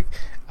 No. Like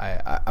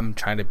I'm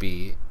trying to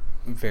be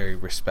very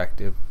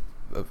respectful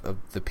of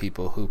the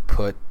people who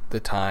put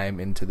the time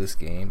into this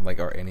game, like,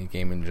 or any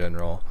game in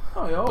general.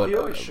 Oh, you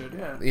always should,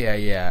 yeah.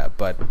 Yeah.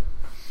 But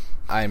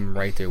I'm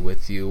right there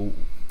with you.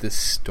 This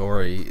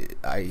story,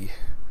 I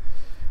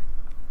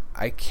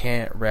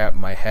can't wrap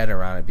my head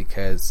around it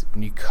because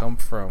when you come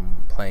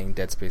from playing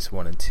Dead Space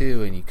 1 and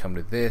 2 and you come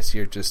to this,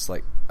 you're just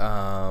like,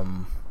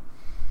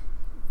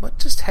 what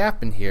just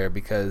happened here?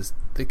 Because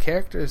the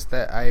characters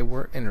that I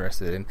were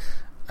interested in,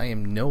 I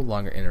am no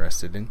longer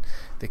interested in.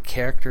 The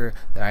character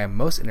that I am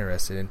most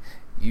interested in,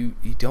 you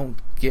don't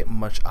get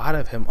much out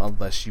of him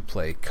unless you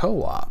play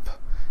co-op.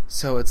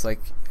 So it's like,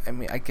 I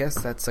mean, I guess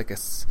that's a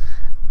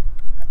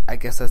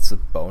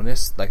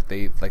bonus. Like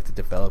the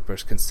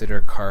developers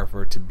consider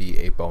Carver to be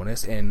a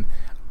bonus, and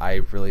I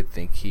really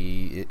think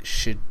he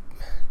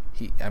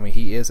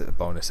is a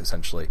bonus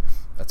essentially.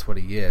 That's what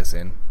he is,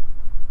 and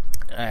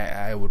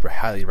I would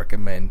highly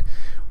recommend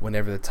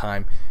whenever the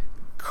time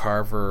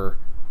Carver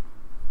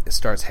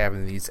starts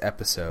having these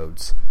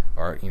episodes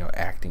or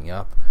acting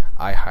up,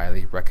 I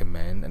highly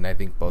recommend, and I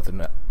think both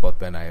Ben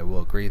and I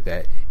will agree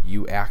that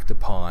you act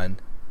upon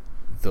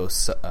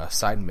those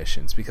side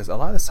missions, because a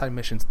lot of the side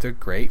missions, they're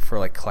great for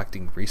like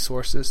collecting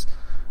resources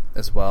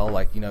as well,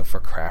 like for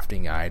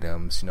crafting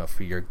items,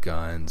 for your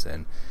guns,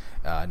 and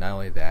not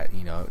only that,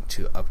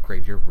 to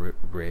upgrade your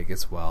rig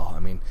as well. I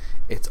mean,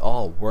 it's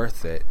all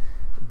worth it,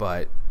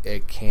 but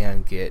it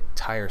can get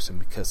tiresome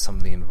because some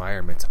of the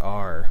environments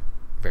are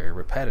very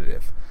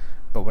repetitive.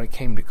 But when it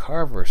came to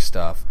Carver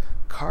stuff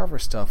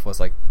was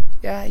like,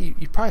 yeah,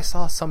 you probably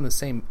saw some of the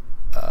same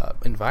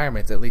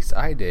environments, at least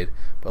I did,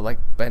 but like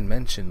Ben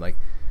mentioned, like,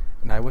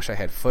 and I wish I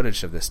had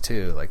footage of this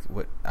too, like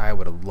what I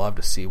would have loved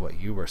to see what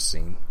you were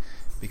seeing,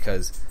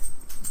 because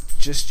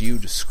just you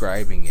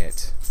describing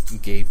it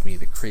gave me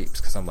the creeps,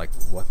 because I'm like,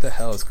 what the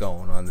hell is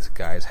going on in this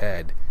guy's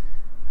head?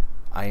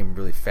 I am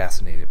really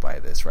fascinated by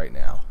this right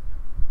now.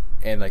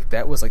 And like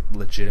that was like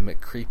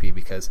legitimate creepy,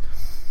 because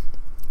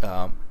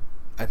I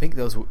think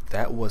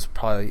that was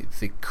probably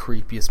the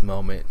creepiest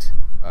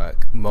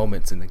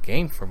moments in the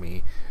game for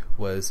me,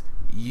 was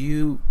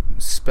you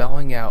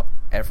spelling out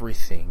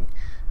everything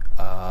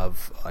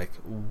of like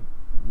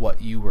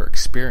what you were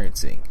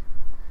experiencing.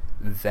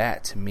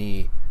 That to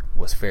me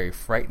was very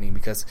frightening,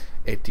 because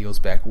it deals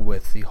back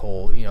with the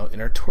whole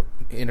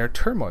inner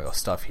turmoil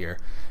stuff here,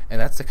 and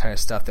that's the kind of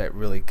stuff that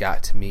really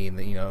got to me in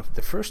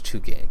the first 2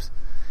 games.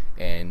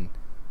 And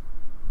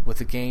with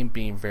the game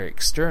being very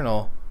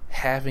external,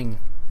 having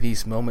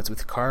these moments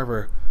with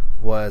Carver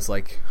was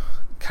like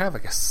kind of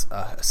like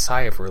a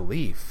sigh of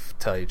relief,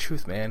 to tell you the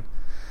truth, man.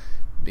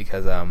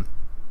 Because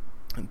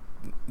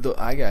though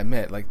I gotta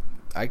admit, like,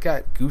 I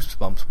got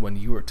goosebumps when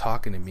you were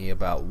talking to me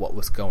about what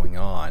was going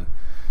on.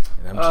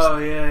 And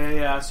I'm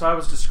yeah. So I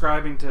was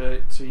describing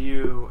to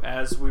you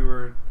as we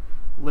were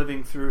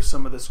living through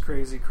some of this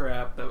crazy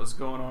crap that was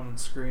going on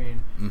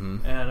screen,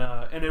 mm-hmm.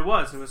 and it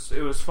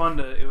was fun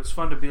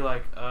to be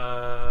like,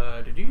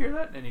 did you hear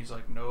that? And he's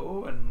like,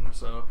 no, and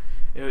so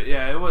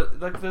it was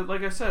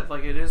like I said,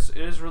 like it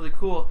is really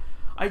cool.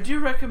 I do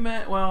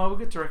recommend. Well, we'll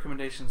get to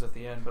recommendations at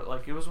the end, but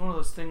like it was one of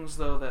those things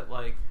though that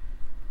like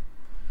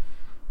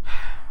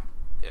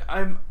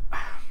I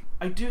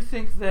do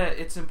think that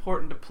it's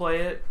important to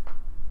play it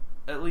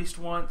at least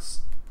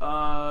once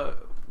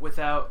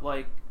without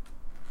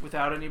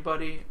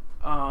anybody.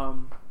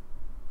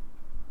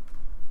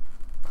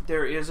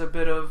 There is a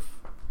bit of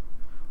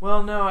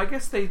Well, no, I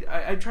guess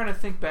I'm trying to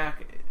think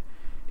back.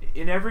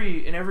 In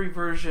every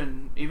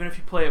version, even if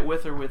you play it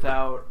with or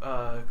without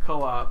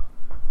co-op,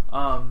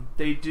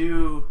 they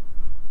do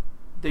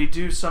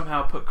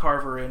somehow put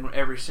Carver in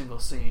every single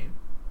scene,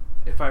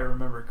 if I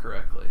remember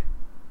correctly.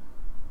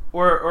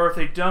 Or if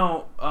they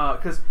don't,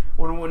 because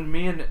when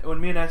me and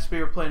SB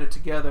were playing it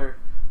together,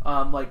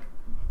 like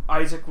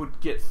Isaac would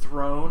get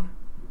thrown,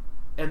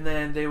 and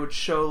then they would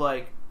show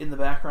like in the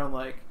background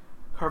like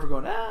Carver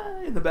going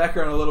in the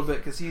background a little bit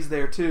because he's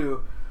there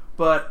too.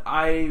 But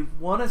I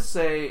want to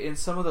say in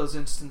some of those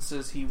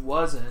instances he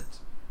wasn't,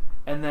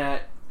 and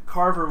that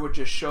Carver would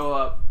just show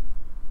up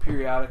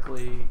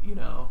periodically,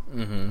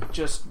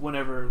 just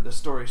whenever the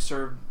story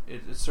served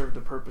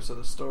the purpose of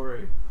the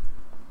story,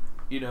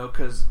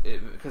 because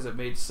it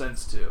made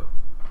sense to.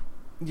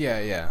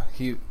 Yeah.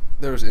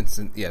 There was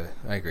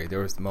I agree. There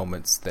was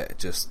moments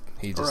that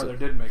he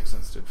didn't make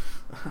sense to.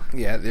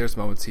 Yeah, there's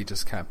moments he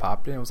just kind of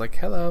popped in and was like,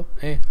 "Hello,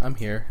 hey, I'm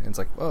here," and it's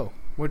like, "Whoa,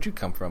 where'd you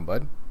come from,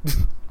 bud?"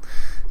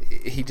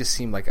 He just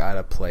seemed like out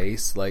of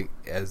place, like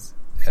as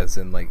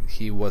in like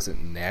he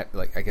wasn't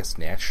I guess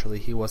naturally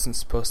he wasn't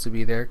supposed to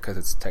be there because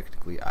it's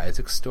technically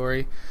Isaac's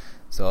story.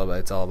 So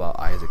it's all about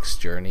Isaac's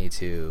journey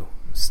to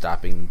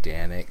stopping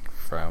Danik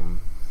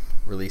from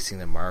releasing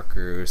the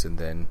markers, and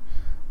then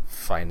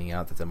finding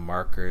out that the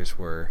markers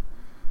were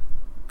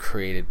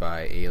created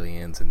by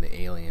aliens, and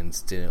the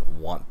aliens didn't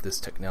want this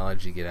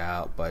technology to get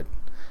out. But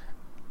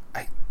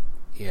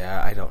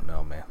I don't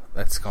know, man.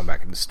 Let's go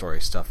back into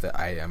story stuff that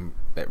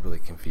really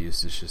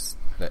confuses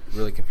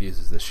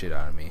the shit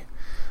out of me.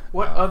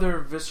 What other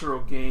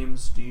Visceral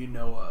games do you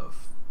know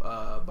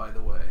of? By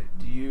the way,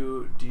 do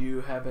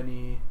you have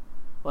any,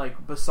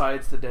 like,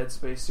 besides the Dead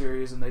Space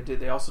series? And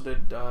they also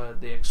did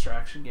the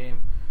Extraction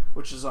game,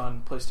 which is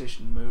on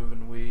PlayStation Move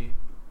and Wii,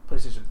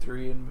 PlayStation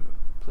 3 and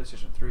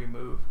PlayStation 3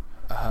 Move.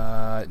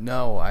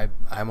 No,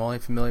 I'm only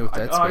familiar with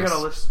Dead Space. I got a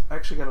list. I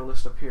actually got a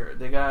list up here.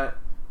 They got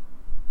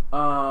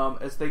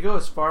as they go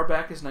as far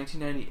back as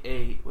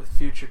 1998 with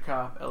Future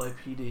Cop,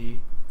 LAPD.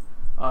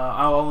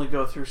 I'll only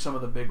go through some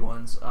of the big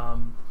ones.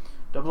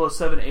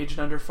 007 Agent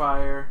Under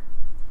Fire.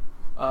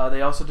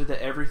 They also did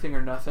the Everything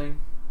or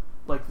Nothing,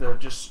 like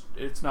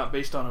it's not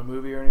based on a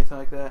movie or anything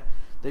like that.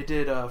 They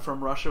did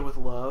From Russia with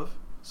Love,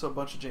 so a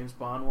bunch of James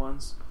Bond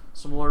ones.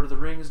 Some Lord of the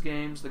Rings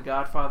games, the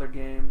Godfather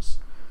games,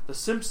 the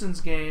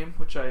Simpsons game,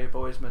 which I have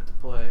always meant to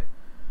play.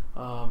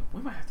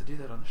 We might have to do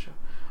that on the show.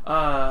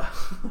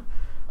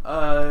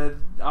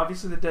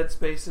 Obviously the Dead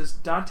Spaces,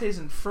 Dante's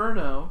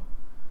Inferno,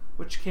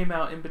 which came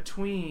out in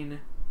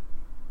between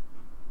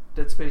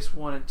Dead Space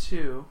 1 and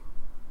 2.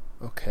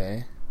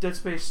 Okay. Dead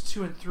Space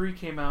 2 and 3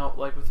 came out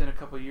like within a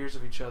couple years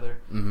of each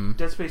other. Mm-hmm.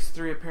 Dead Space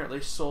 3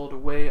 apparently sold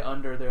way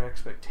under their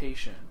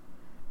expectation,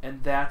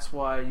 and that's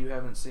why you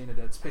haven't seen a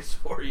Dead Space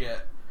 4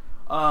 yet.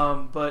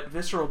 But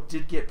Visceral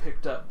did get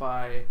picked up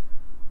by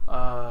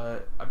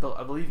I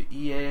believe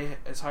EA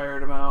has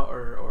hired them out,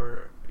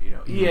 or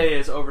mm-hmm. EA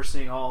is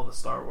overseeing all the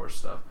Star Wars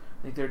stuff.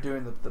 I think they're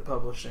doing the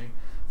publishing.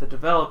 The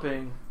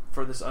developing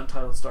for this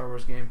untitled Star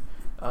Wars game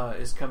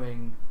is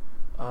coming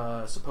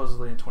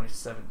supposedly in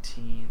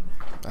 2017.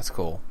 That's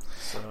cool.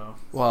 So,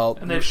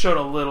 and they've shown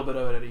a little bit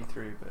of it at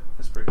E3, but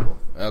it's pretty cool.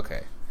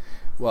 Okay.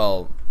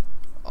 Well,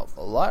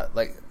 a lot,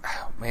 like,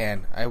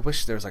 man, I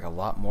wish there was like a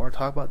lot more to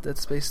talk about Dead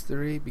Space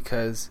 3,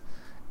 because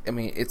I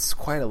mean it's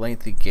quite a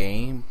lengthy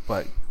game,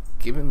 but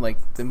given like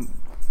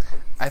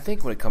I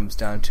think when it comes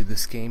down to,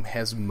 this game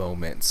has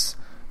moments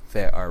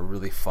that are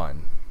really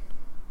fun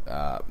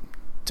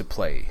to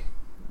play.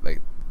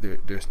 Like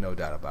there's no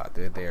doubt about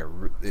it. There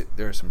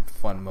are some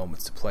fun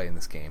moments to play in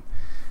this game.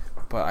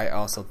 But I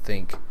also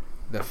think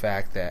the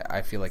fact that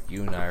I feel like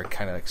you and I are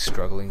kind of like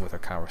struggling with our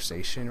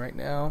conversation right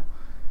now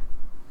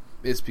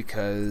is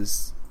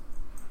because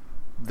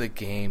the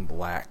game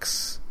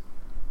lacks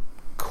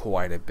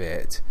quite a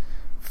bit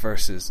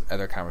versus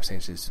other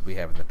conversations we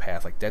have in the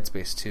past. Like Dead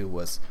Space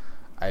 2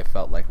 I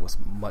felt like was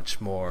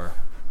much more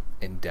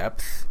in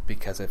depth,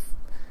 because it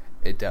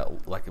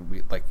dealt, like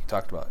you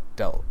talked about,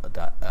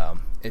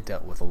 it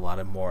dealt with a lot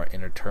of more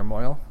inner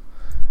turmoil.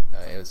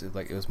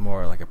 It was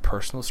more like a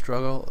personal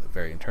struggle,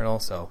 very internal.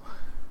 So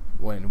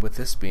with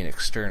this being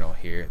external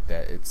here,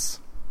 that it's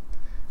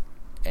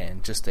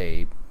and just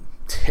a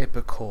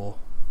typical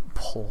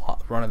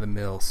run of the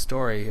mill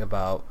story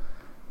about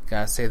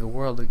gotta save the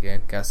world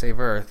again, gotta save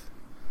Earth,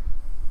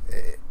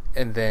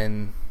 and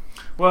then.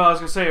 Well, I was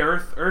gonna say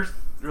Earth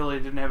really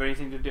didn't have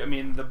anything to do. I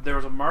mean, there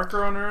was a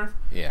marker on Earth.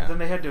 Yeah. Then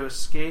they had to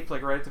escape,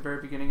 like right at the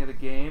very beginning of the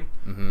game,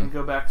 mm-hmm. and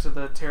go back to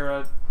the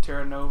Terra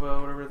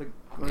Nova, whatever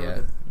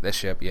the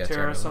ship. Yeah,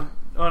 Terra Nova.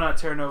 Not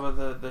Terra Nova.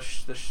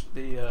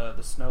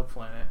 The snow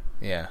planet.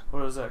 Yeah.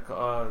 What was that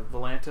called?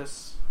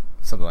 Volantis.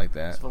 Something like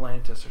that. It's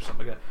Volantis or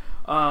something like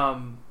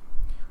that.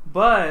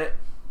 But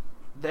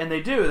then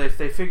they do.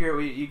 They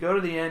figure you go to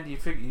the end.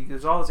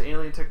 There's all this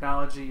alien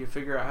technology. You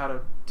figure out how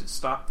to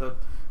stop the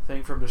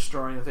thing from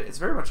destroying the thing. It's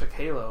very much like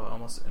Halo,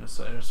 almost in a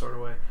sort of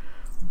way.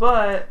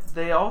 But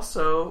they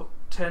also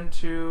tend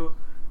to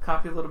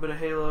copy a little bit of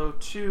Halo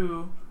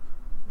 2,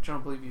 which I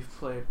don't believe you've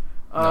played.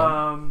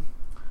 No.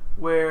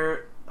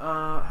 where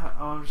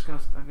I'm just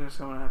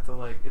gonna have to,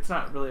 like, it's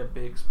not really a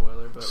big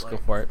spoiler, but just like, go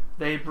for it.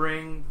 They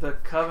bring the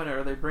Covenant,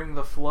 or they bring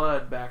the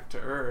Flood back to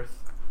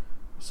Earth,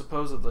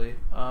 supposedly.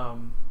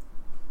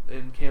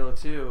 In Halo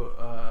 2,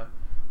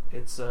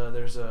 it's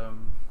there's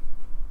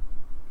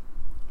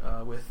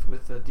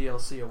with the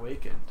DLC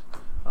Awakened,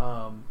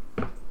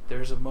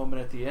 there's a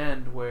moment at the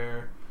end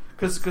where,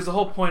 because the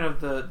whole point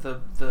of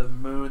the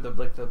moon,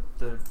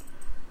 the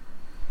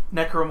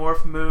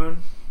necromorph moon,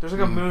 there's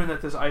like a moon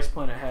that this ice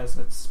planet has,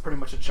 and it's pretty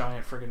much a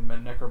giant friggin'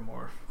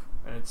 necromorph,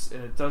 and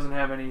it doesn't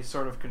have any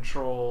sort of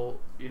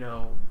control, you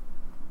know.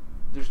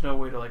 There's no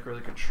way to, like,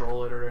 really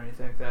control it or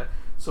anything like that.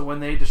 So when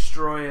they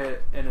destroy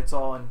it and it's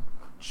all in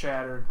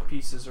shattered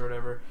pieces or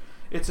whatever,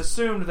 it's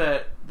assumed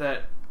that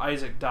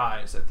Isaac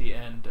dies at the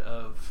end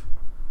of.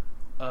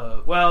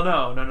 Well,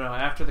 no.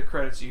 After the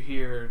credits, you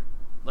hear,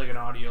 like, an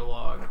audio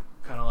log,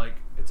 kind of like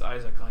it's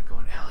Isaac, like,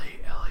 going,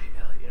 Ellie,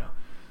 you know.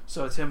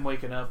 So it's him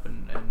waking up,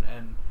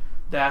 and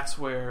that's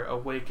where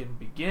Awaken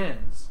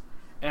begins.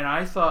 And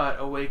I thought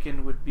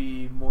Awaken would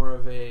be more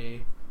of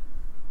a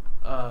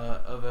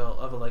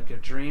like a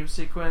dream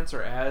sequence,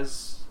 or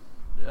as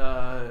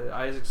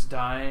Isaac's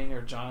dying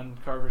or John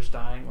Carver's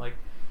dying. Like,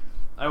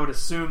 I would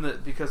assume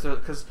that because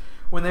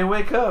when they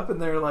wake up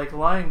and they're, like,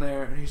 lying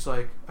there, and he's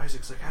like,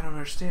 Isaac's like, I don't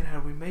understand, how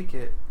do we make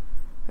it?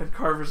 And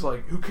Carver's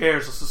like, who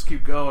cares? Let's just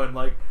keep going.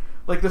 Like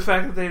the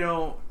fact that they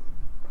don't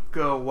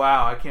go,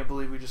 wow, I can't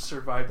believe we just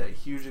survived that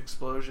huge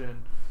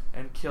explosion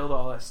and killed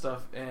all that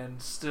stuff,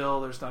 and still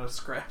there's not a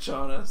scratch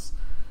on us,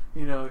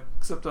 you know,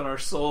 except on our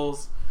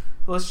souls.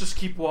 Let's just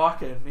keep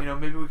walking. You know,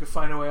 maybe we could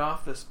find a way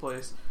off this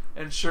place.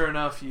 And sure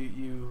enough,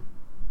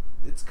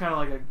 it's kind of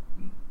like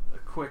a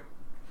quick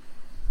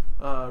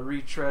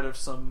retread of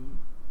some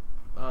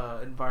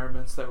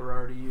environments that were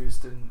already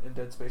used in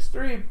Dead Space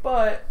 3,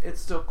 but it's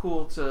still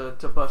cool to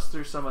bust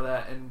through some of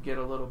that and get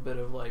a little bit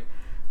of, like,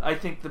 I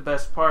think the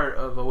best part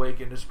of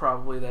Awakened is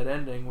probably that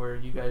ending where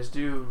you guys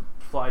do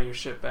fly your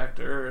ship back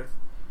to Earth,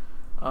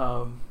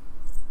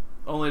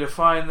 only to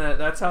find that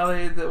that's how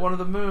that one of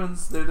the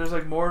moons, there's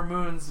like more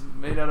moons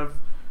made out of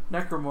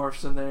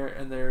necromorphs in there,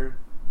 and they're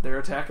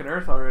attacking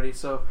Earth already.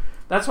 So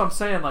that's what I'm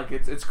saying. Like,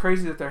 it's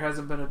crazy that there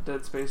hasn't been a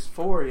Dead Space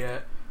 4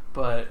 yet,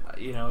 but,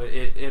 you know,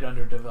 it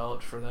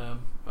underdeveloped for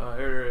them,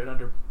 or it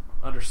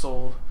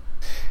undersold.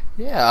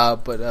 Yeah,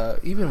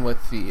 but even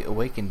with the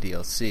Awakened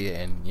DLC,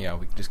 and, you know,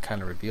 we just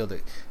kind of revealed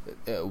it,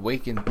 the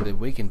Awakened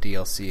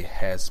DLC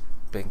has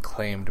been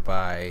claimed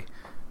by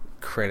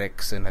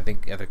critics and I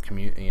think other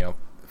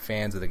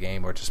fans of the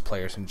game, or just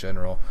players in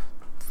general,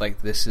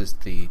 like, this is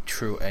the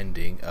true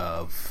ending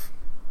of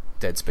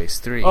Dead Space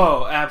 3.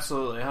 Oh,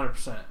 absolutely,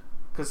 100%.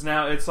 Because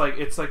now it's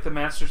like the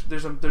Master.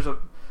 There's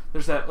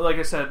that, like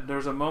I said,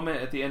 there's a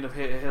moment at the end of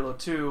Halo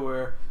 2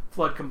 where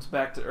Flood comes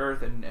back to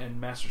Earth,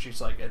 and Master Chief's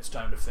like, it's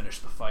time to finish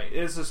the fight.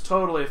 This is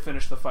totally a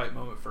finish the fight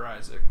moment for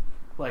Isaac.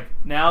 Like,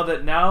 now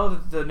that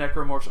the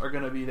necromorphs are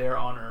going to be there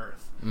on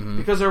Earth,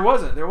 because there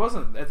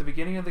wasn't at the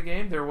beginning of the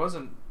game, there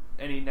wasn't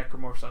any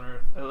necromorphs on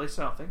Earth. At least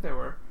I don't think there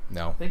were.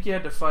 No, I think you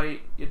had to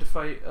fight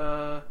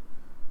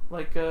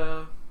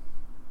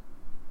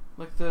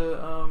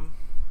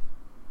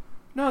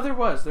no, there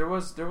was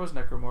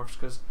necromorphs,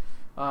 because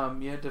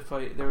you had to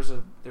fight. There was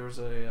a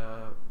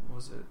what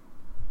was it?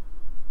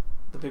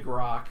 The big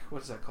rock.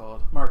 What is that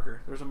called?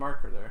 Marker. There was a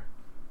marker there.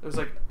 It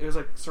was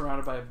like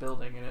surrounded by a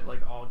building, and it,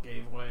 like, all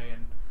gave way,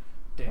 and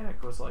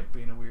Danik was, like,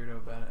 being a weirdo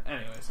about it.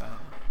 Anyways, I don't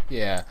know.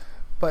 Yeah,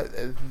 but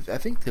I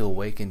think the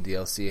Awakened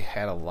DLC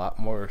had a lot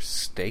more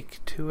stake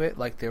to it.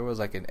 Like, there was,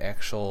 like, an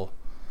actual.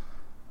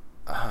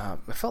 I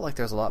felt like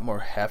there was a lot more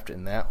heft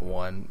in that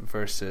one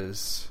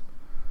versus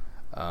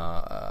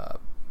the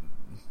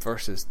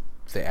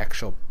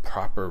actual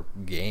proper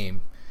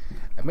game.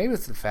 And maybe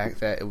it's the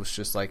fact that it was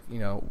just like, you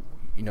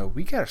know,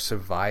 we gotta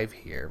survive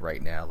here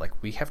right now. Like,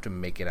 we have to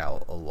make it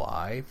out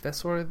alive, that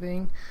sort of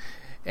thing.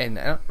 And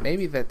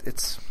maybe that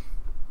it's.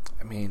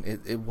 I mean,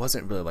 it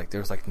wasn't really like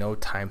there was, like, no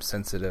time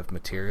sensitive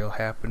material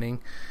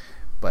happening,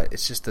 but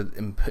it's just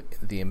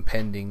the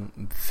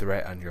impending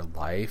threat on your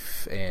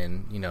life,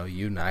 and, you know,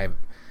 you and I,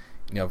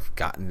 have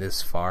gotten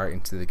this far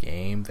into the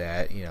game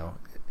that, you know,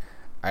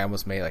 I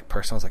almost made, like,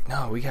 personal. I was like,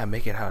 no, we gotta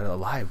make it out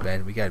alive,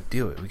 man. We gotta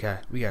do it. We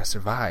gotta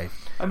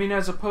survive. I mean,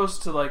 as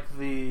opposed to, like,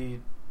 the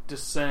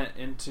descent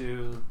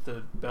into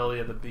the belly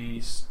of the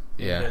beast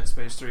in Dead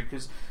Space 3,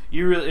 because it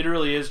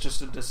really is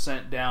just a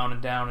descent down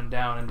and down and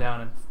down and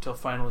down until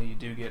finally you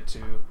do get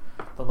to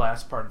the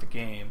last part of the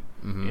game.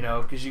 You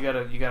know, because you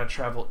gotta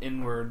travel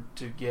inward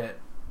to get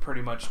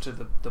pretty much to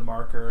the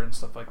marker and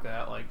stuff like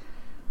that. Like,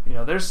 you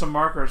know, there's some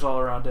markers all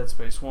around Dead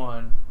Space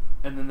 1,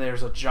 and then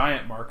there's a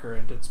giant marker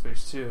in Dead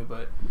Space 2,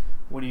 but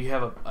when you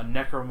have a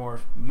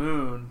necromorph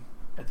moon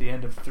at the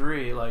end of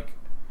 3, like,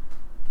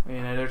 I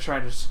mean, they're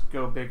trying to just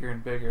go bigger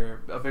and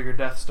bigger, a bigger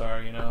Death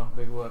Star, you know,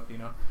 big whoop, you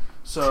know.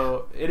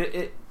 So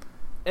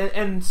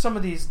and some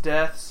of these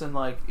deaths, and,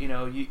 like, you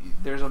know,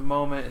 there's a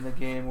moment in the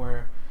game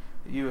where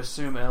you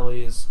assume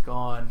Ellie is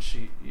gone.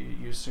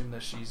 You assume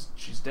that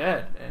she's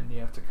dead, and you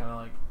have to kind of,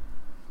 like,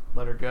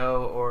 let her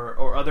go,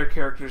 or other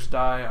characters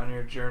die on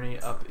your journey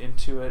up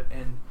into it,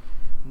 and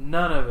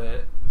none of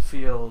it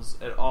feels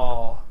at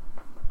all.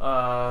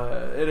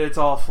 It's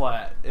all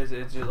flat. It's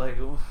just like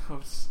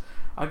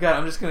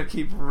I'm just gonna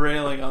keep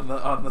railing on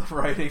the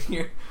writing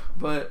here,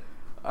 but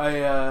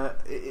I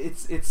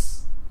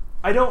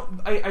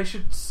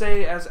should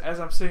say as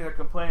I'm sitting there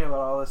complaining about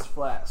all this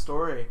flat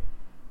story,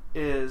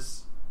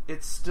 it's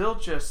still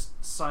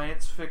just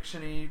science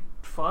fiction-y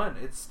fun.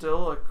 It's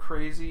still a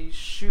crazy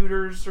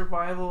shooter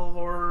survival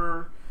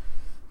horror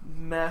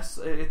mess.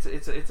 It's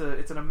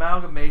an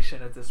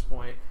amalgamation at this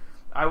point.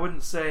 I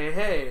wouldn't say,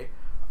 hey,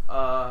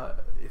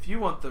 if you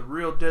want the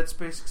real Dead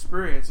Space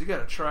experience, you got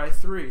to try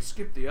 3.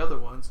 Skip the other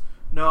ones.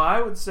 No,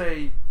 I would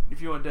say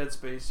if you want Dead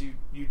Space,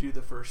 you do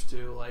the first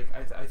 2. Like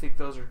I think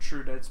those are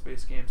true Dead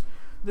Space games.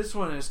 This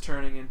one is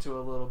turning into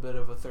a little bit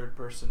of a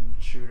third-person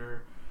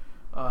shooter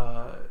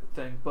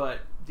thing,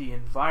 but the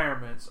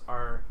environments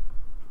are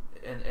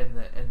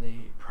and the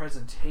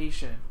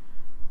presentation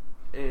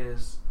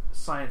is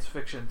science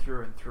fiction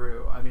through and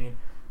through. I mean,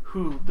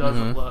 who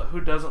doesn't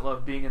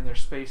love being in their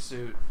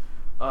spacesuit,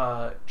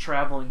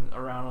 traveling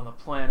around on the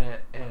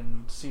planet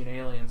and seeing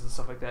aliens and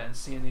stuff like that, and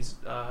seeing these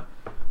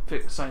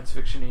science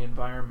fiction-y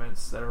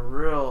environments that are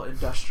real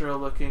industrial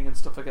looking and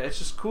stuff like that. It's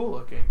just cool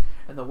looking,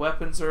 and the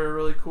weapons are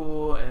really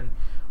cool, and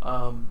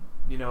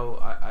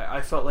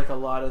I felt like a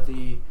lot of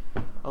the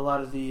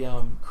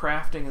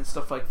crafting and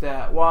stuff like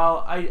that.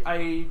 While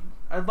I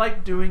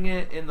liked doing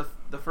it in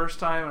the first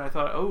time, and I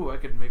thought, I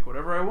could make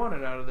whatever I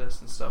wanted out of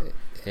this and stuff.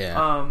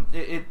 Yeah.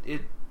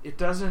 It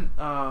doesn't.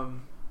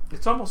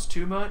 It's almost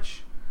too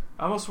much.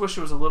 I almost wish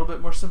it was a little bit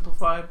more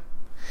simplified.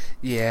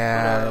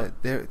 Yeah,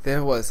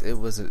 there was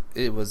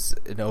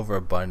an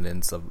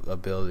overabundance of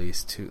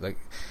abilities too. Like,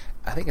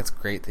 I think it's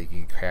great that you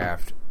can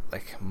craft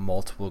like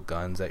multiple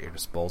guns at your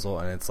disposal,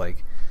 and it's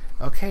like,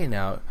 okay,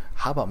 now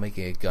how about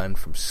making a gun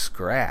from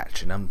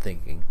scratch? And I'm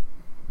thinking,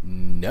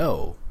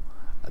 no,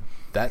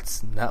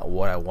 that's not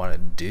what I want to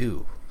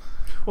do.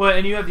 Well,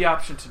 and you have the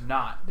option to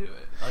not do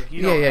it. Like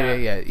you don't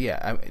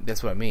yeah.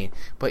 That's what I mean.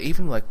 But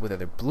even like with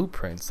other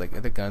blueprints, like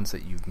other guns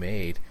that you've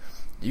made,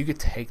 you could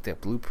take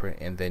that blueprint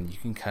and then you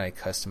can kind of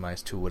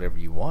customize to whatever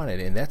you wanted,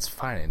 and that's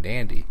fine and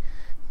dandy.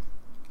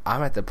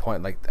 I'm at the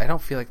point, like, I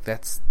don't feel like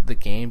the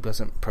game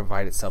doesn't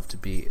provide itself to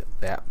be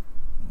that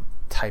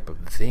type of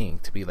thing,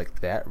 to be like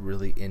that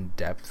really in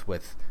depth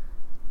with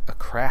a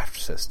craft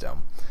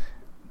system.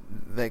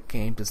 That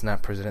game does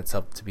not present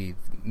itself to be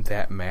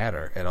that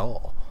matter at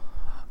all.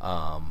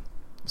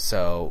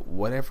 So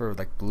whatever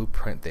like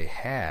blueprint they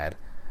had,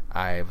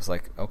 I was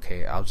like,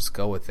 okay, I'll just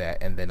go with that,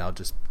 and then I'll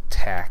just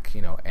tack,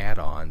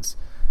 add-ons,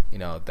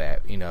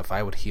 that, if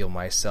I would heal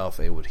myself,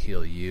 it would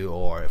heal you,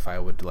 or if I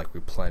would like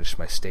replenish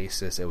my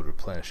stasis, it would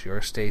replenish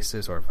your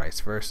stasis, or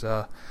vice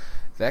versa.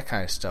 That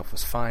kind of stuff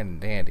was fine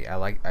and dandy. I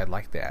like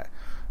that.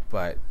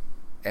 But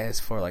as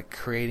for like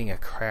creating a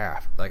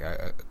craft, like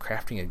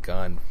crafting a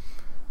gun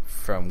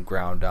from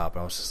ground up,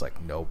 I was just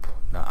like, nope.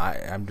 No,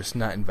 I'm just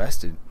not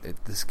invested.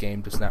 This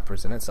game does not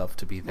present itself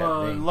to be that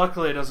well, thing.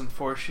 Luckily, it doesn't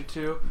force you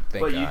to.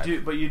 Thank God.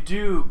 You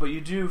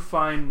do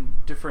find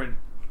different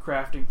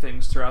crafting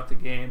things throughout the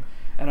game,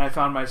 and I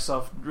found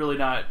myself really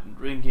not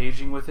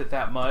engaging with it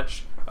that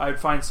much. I'd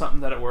find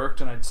something that it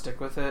worked, and I'd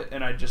stick with it,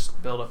 and I'd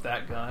just build up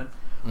that gun.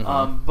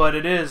 Mm-hmm. But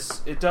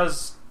it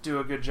does do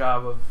a good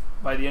job of,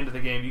 by the end of the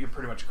game, you can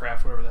pretty much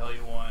craft whatever the hell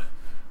you want,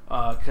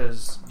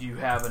 because you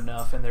have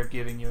enough, and they're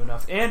giving you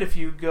enough. And if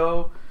you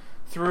go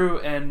through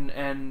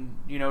and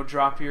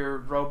drop your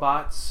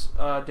robots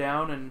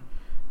down,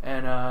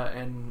 and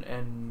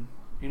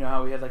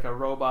how we had like a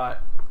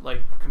robot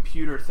like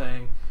computer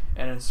thing,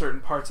 and in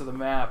certain parts of the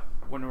map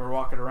when we were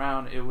walking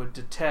around, it would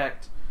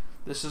detect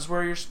this is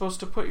where you're supposed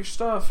to put your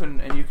stuff,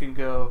 and you can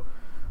go,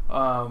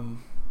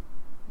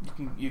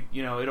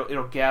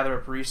 it'll gather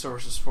up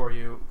resources for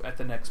you at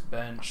the next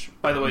bench.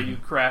 By the way, you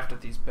craft at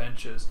these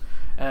benches,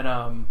 and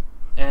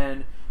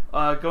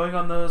going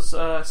on those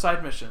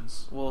side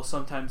missions will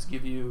sometimes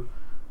give you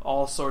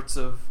all sorts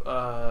of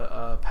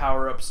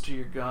power-ups to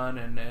your gun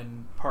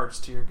and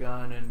parts to your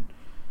gun,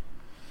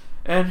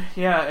 and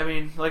yeah, I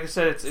mean, like I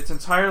said, it's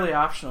entirely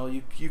optional.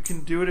 You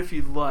can do it if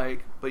you'd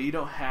like, but you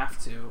don't have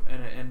to.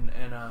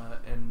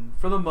 And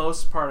for the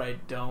most part, I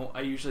don't.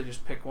 I usually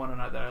just pick one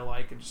that I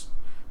like and just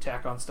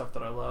tack on stuff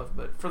that I love.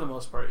 But for the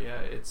most part,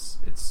 yeah, it's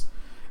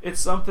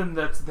something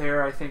that's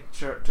there, I think,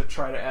 to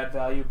try to add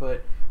value.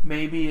 But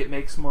maybe it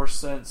makes more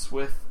sense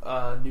with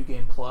New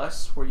Game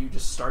Plus, where you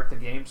just start the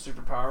game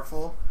super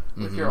powerful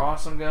with your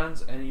awesome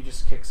guns, and you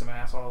just kick some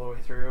ass all the way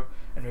through,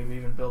 and maybe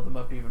even build them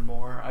up even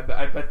more.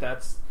 I bet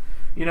that's.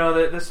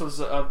 This was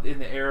in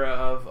the era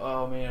of,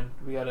 oh man,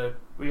 we gotta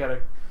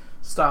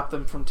stop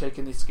them from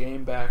taking this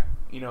game back,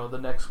 the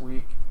next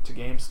week to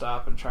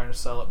GameStop and trying to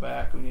sell it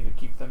back. We need to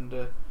keep them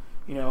to,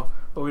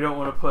 but we don't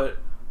want to put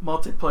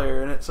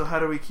multiplayer in it. So how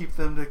do we keep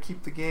them to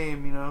keep the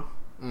game?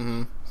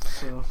 Mm-hmm.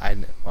 So.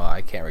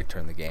 I can't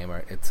return the game.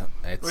 It's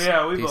well,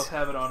 yeah, we both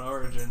have it on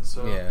Origin,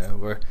 so yeah,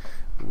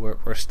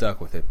 we're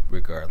stuck with it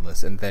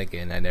regardless. And then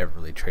again, I never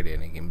really traded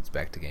any games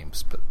back to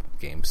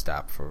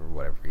GameStop for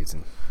whatever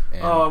reason.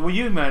 And well,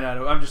 you might not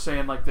have. I'm just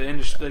saying, like, the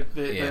industry,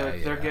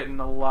 they're getting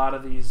a lot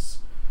of these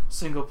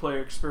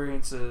single-player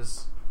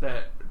experiences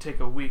that take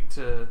a week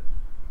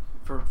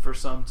for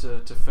some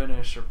to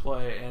finish or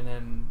play, and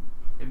then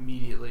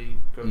immediately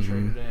go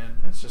trade it in.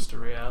 It's just a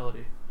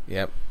reality.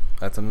 Yep,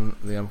 that's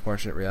the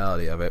unfortunate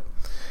reality of it.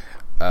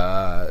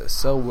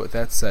 So with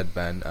that said,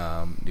 Ben,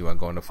 do you want to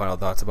go into final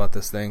thoughts about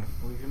this thing?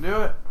 We can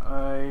do it.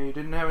 I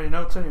didn't have any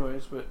notes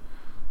anyways, but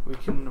we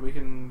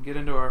can get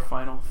into our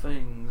final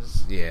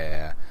things.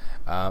 Yeah.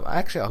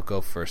 Actually, I'll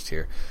go first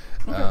here.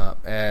 Okay.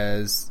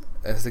 As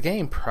the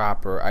game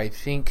proper, I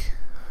think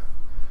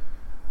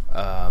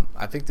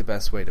the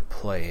best way to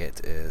play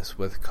it is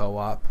with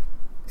co-op.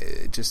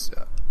 Just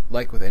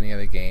like with any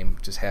other game,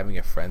 just having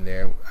a friend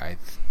there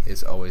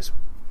is always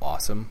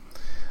awesome.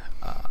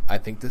 I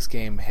think this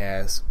game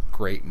has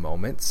great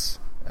moments.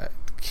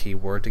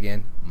 Keyword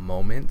again,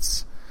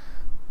 moments.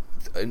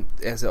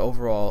 As an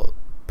overall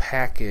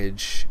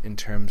package in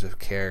terms of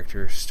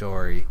character,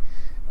 story,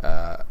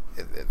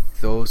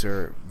 those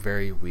are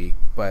very weak.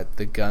 But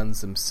the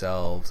guns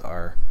themselves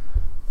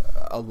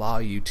allow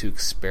you to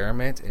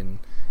experiment, and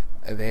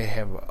they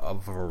have a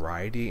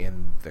variety,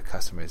 and the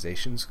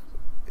customizations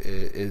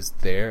is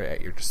there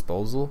at your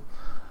disposal.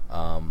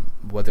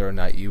 Whether or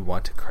not you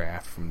want to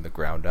craft from the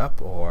ground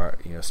up, or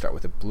start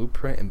with a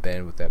blueprint, and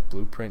then with that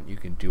blueprint you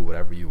can do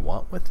whatever you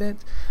want with it.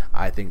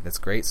 I think that's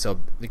great.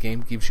 So the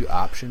game gives you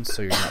options,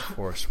 so you're not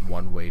forced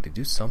one way to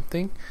do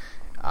something.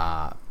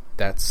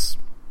 That's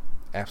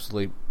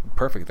absolutely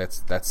perfect.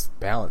 That's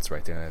balance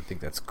right there, and I think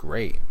that's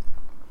great.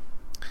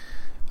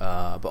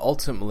 But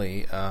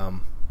ultimately,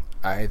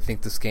 I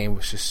think this game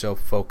was just so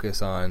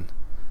focused on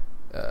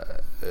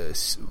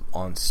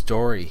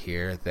story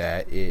here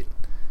that it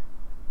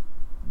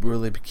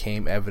really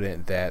became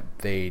evident that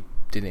they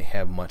didn't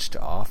have much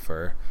to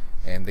offer,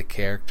 and the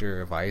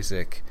character of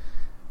Isaac,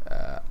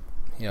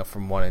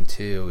 from 1 and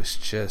 2, it's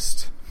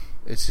just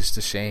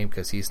a shame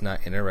because he's not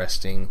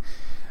interesting.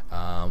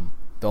 The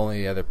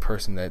only other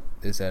person that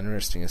is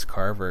interesting is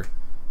Carver,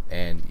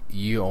 and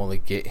you only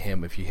get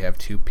him if you have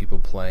 2 people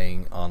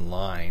playing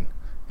online,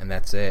 and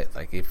that's it.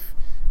 Like if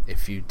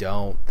you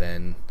don't,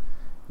 then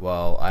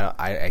well,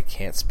 I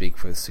can't speak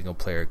for the single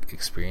player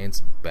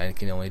experience. Ben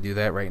can only do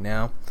that right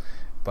now.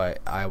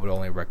 But I would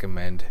only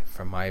recommend,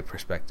 from my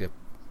perspective,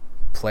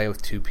 play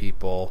with 2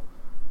 people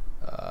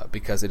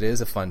because it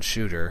is a fun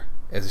shooter.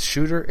 As a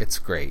shooter, it's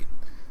great.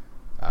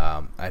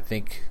 I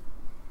think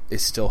it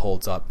still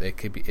holds up.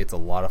 It's a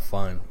lot of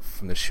fun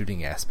from the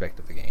shooting aspect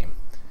of the game.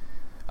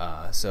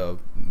 So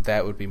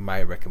that would be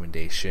my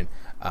recommendation.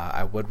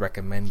 I would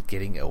recommend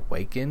getting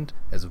Awakened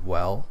as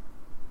well.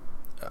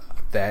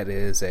 That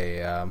is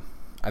I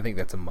think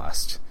that's a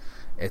must.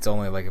 It's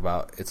only like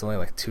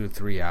 2 to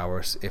 3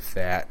 hours, if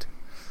that.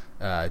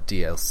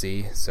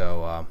 DLC,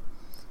 so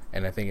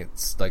and I think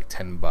it's like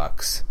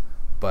 $10.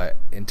 But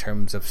in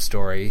terms of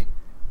story,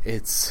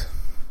 it's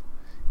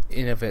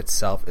in of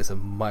itself is a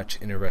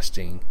much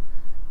interesting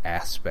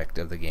aspect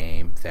of the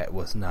game that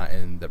was not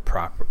in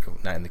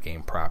the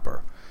game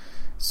proper.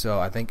 So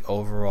I think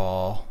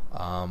overall,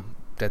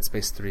 Dead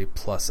Space 3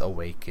 plus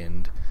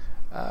Awakened,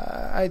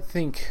 I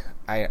think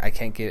I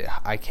can't give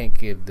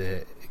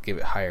it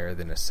higher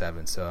than a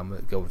 7. So I'm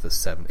gonna go with a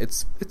 7.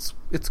 It's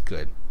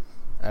good.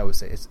 I would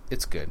say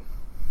it's good.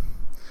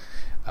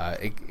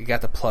 It got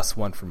the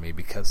 +1 for me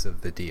because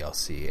of the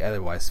DLC.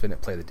 Otherwise, if I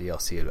didn't play the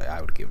DLC, I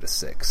would give it a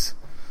 6.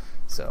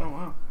 So, oh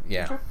wow,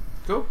 yeah, okay.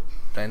 Cool.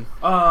 Ben,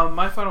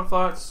 my final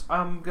thoughts.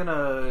 I'm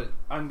gonna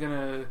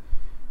give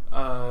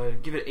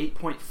it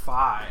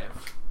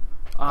 8.5.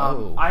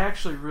 I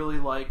actually really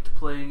liked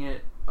playing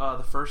it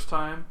the first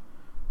time,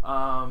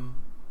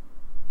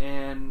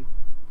 and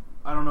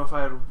I don't know if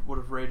I would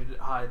have rated it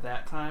high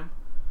that time.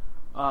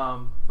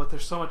 But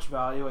there's so much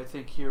value, I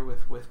think, here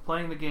with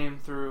playing the game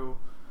through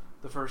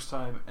the first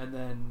time and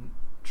then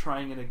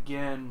trying it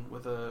again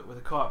with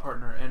a co-op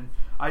partner. And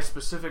I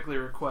specifically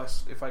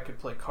request if I could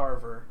play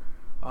Carver,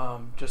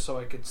 just so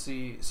I could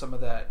see some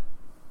of that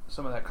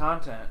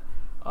content.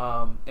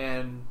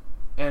 And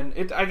I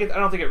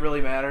don't think it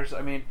really matters.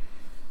 I mean,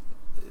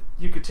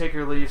 you could take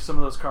or leave some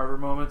of those Carver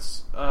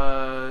moments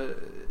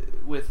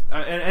with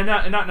and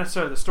not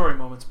necessarily the story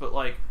moments, but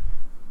like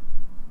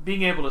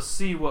being able to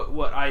see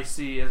what I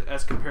see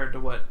as compared to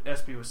what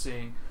SB was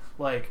seeing.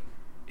 Like,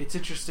 it's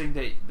interesting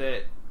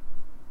that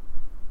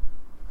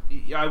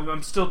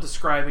I'm still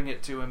describing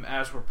it to him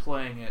as we're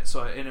playing it,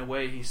 so in a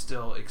way he's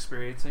still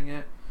experiencing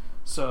it.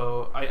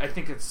 So I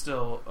think it's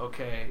still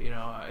okay.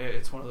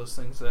 It's one of those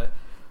things that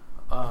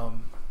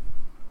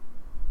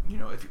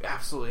if you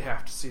absolutely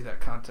have to see that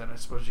content, I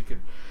suppose you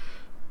could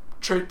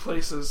trade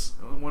places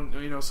when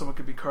someone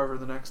could be Carver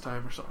the next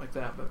time or something like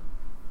that.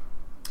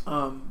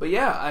 But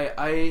yeah,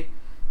 I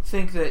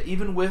think that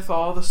even with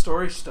all the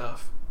story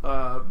stuff,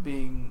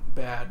 being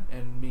bad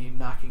and me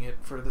knocking it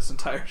for this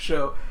entire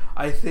show,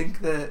 I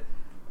think that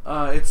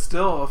it's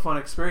still a fun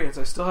experience.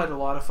 I still had a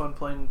lot of fun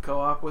playing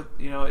co-op with,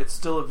 it's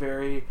still a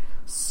very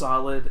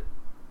solid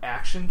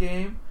action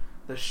game.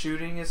 The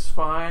shooting is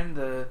fine.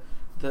 The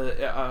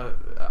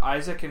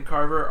Isaac and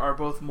Carver are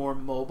both more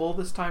mobile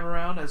this time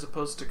around, as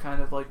opposed to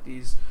kind of like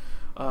these.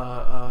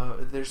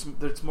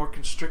 There's more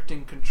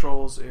constricting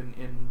controls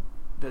in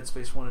Dead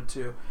Space 1 and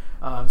 2,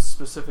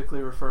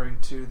 specifically referring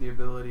to the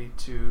ability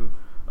to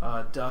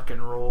duck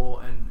and roll,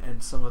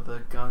 and some of the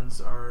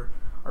guns are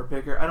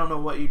bigger. I don't know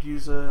what you'd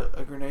use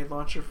a grenade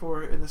launcher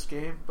for in this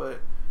game,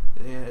 but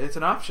it's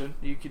an option.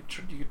 You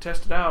could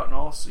test it out, and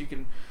also you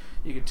can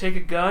take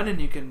a gun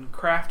and you can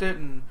craft it,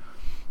 and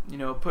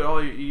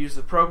you use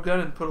the probe gun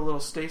and put a little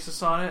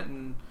stasis on it,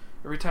 and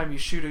every time you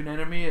shoot an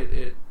enemy,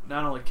 it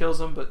not only kills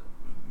them but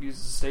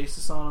uses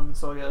stasis on them, and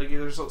so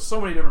there's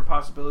so many different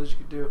possibilities you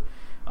could do.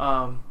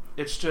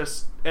 It's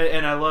just,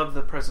 and I love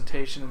the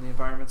presentation and the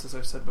environments, as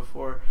I've said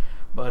before.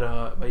 But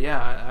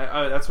yeah,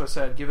 I that's what I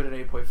said. I'd give it an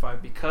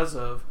 8.5 because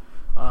of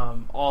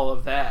all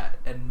of that,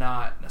 and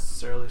not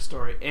necessarily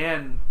story.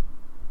 And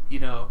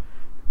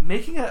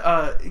making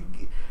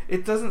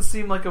it doesn't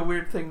seem like a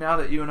weird thing now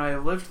that you and I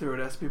have lived through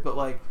it, SP. But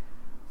like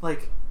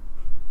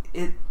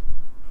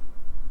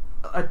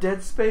a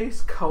Dead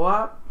Space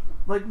co-op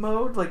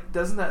mode,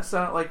 doesn't that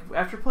sound like,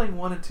 after playing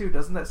 1 and 2,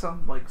 doesn't that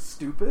sound like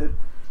stupid?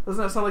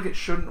 Doesn't that sound like it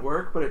shouldn't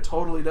work? But it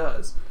totally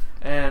does.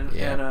 And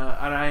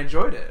I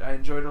enjoyed it. I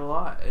enjoyed it a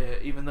lot,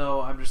 even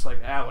though I'm just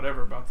like,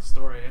 whatever about the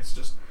story.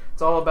 It's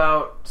all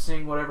about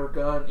seeing whatever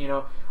gun,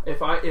 if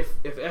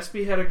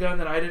SB had a gun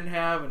that I didn't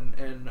have,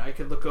 and I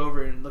could look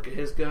over and look at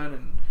his gun,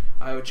 and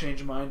I would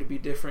change mine to be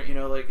different,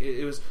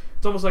 it's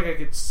almost like I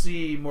could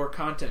see more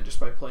content just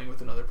by playing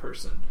with another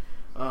person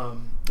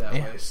that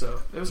way.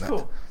 So it was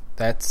cool.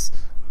 That's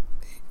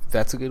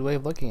a good way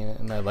of looking at it,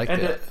 and I like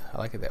it. I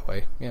like it that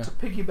way. Yeah. To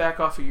piggyback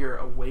off of your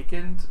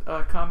Awakened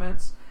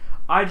comments,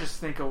 I just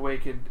think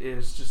Awakened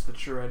is just the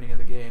true ending of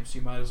the game, so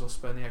you might as well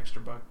spend the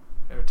extra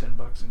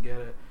 $10 and get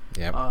it.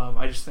 Yep.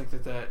 I just think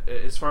that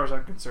as far as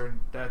I'm concerned,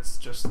 that's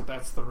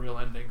the real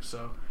ending.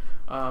 So,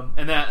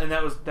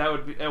 that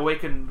would be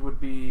Awakened would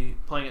be,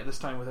 playing it this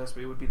time with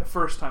SB would be the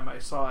first time I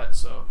saw it.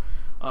 So,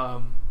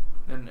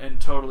 and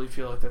totally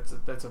feel like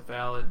that's a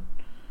valid,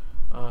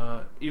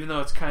 even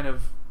though it's kind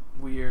of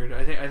weird.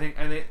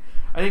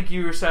 I think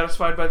you were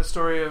satisfied by the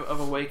story of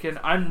Awaken.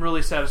 I'm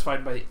really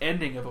satisfied by the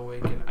ending of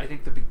Awaken. I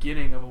think the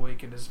beginning of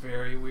Awaken is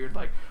very weird.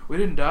 Like, we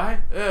didn't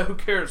die? Who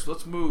cares?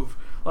 Let's move.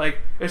 Like,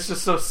 it's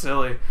just so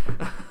silly.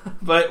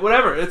 But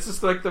whatever. It's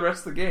just like the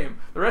rest of the game.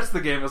 The rest of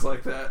the game is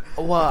like that.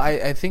 Well,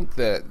 I think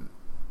that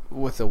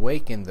with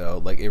Awaken,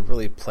 though, it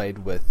really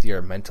played with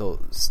your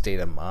mental state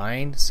of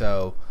mind.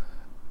 So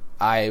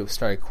I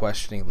started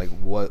questioning,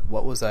 what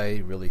was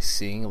I really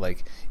seeing?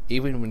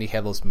 Even when you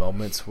had those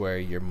moments where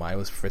your mind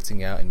was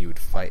fritzing out and you would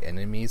fight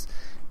enemies,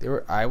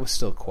 I was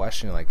still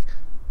questioning,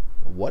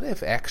 what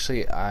if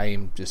actually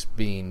I'm just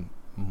being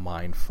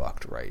mind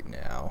fucked right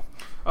now?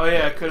 Oh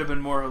yeah, it could have been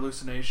more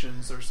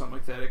hallucinations or something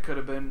like that. It could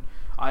have been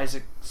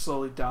Isaac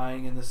slowly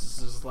dying, and this is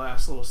his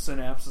last little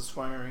synapses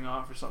firing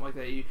off, or something like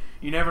that. You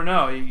never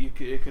know. It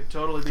could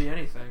totally be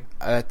anything.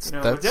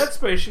 With Dead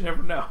Space, you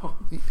never know.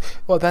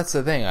 Well, that's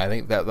the thing. I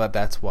think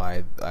that's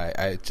why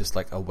I just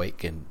like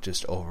Awakened,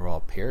 just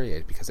overall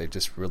period, because I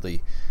just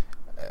really,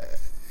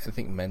 I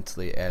think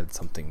mentally added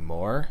something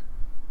more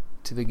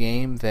to the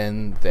game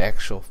than the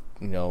actual,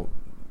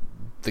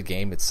 the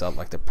game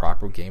itself, the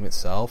proper game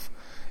itself.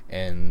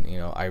 And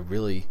I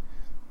really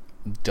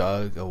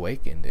dug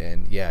Awakened,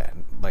 and yeah,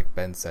 like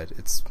Ben said,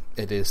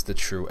 it is the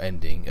true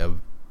ending of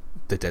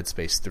the Dead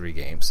Space 3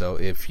 game. So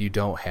if you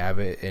don't have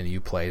it and you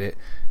played it,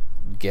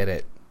 get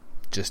it.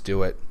 Just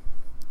do it.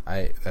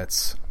 I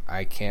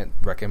can't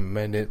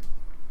recommend it,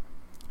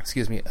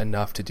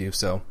 enough to do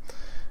so.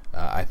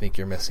 I think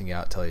you're missing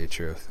out, to tell you the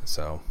truth.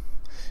 So,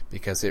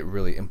 because it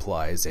really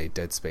implies a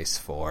Dead Space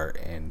 4,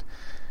 and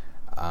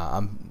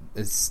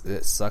it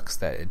sucks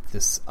that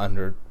this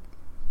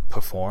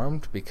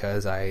underperformed,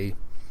 because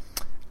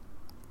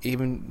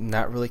even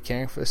not really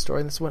caring for the story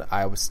in this one,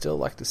 I would still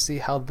like to see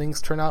how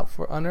things turn out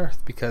for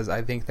Unearthed, because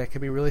I think that could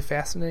be really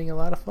fascinating and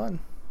a lot of fun.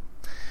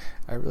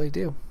 I really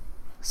do.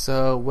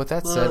 So, with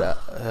that said,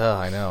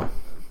 I know.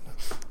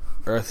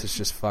 Earth is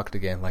just fucked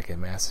again, like in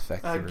Mass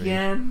Effect 3.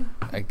 Again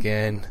and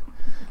again.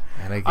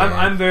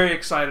 I'm very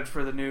excited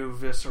for the new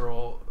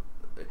Visceral.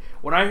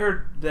 When I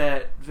heard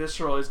that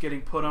Visceral is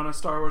getting put on a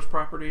Star Wars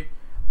property,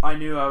 I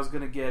knew I was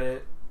going to get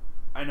it.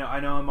 I know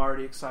I'm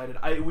already excited.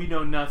 We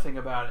know nothing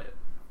about it.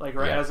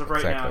 As of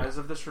right now, as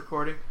of this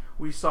recording,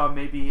 we saw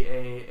maybe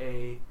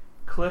a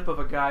clip of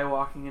a guy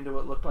walking into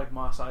what looked like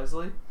Mos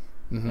Eisley,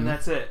 and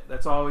that's it.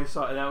 That's all we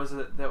saw, and that was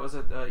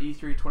at E3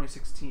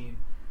 2016.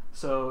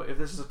 So if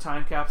this is a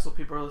time capsule,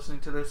 people are listening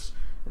to this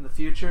in the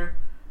future.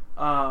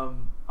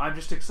 I'm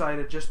just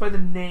excited just by the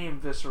name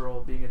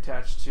Visceral being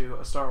attached to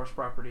a Star Wars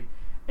property,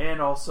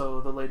 and also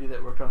the lady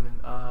that worked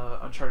on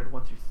Uncharted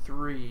 1 through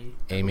 3,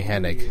 Amy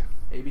Hennig.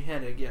 Amy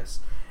Hennig,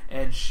 yes,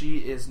 and she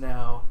is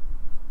now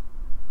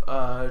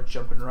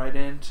jumping right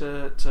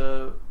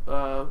into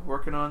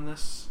working on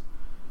this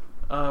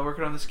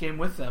game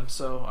with them.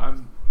 So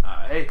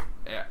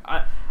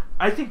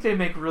I think they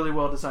make really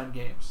well designed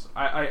games.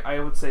 I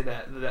would say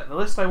that the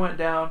list I went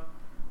down,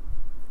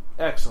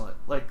 excellent.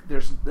 Like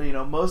there's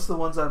most of the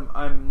ones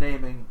I'm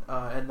naming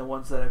and the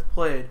ones that I've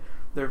played,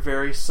 they're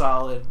very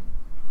solid,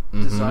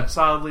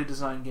 solidly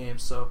designed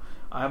games. So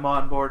I'm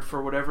on board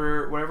for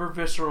whatever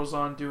Visceral's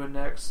on doing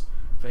next.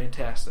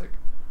 Fantastic.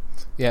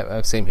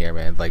 Yeah, same here,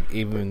 man. Like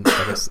even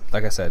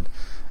like I said,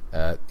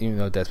 even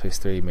though Dead Space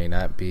 3 may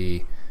not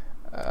be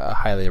a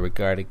highly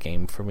regarded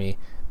game for me,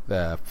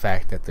 the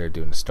fact that they're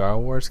doing a Star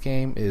Wars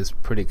game is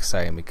pretty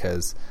exciting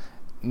because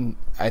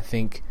I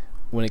think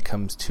when it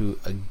comes to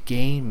a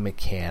game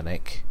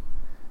mechanic,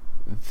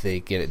 they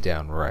get it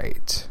down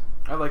right.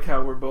 I like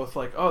how we're both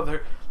like, oh,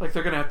 they're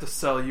gonna have to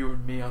sell you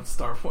and me on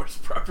Star Wars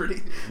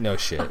property. No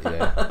shit,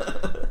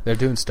 yeah. They're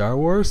doing Star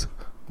Wars?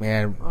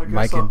 Man,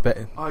 Mike and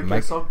Ben. I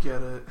guess I'll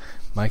get it.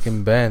 Mike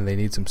and Ben, they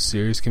need some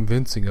serious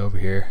convincing over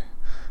here.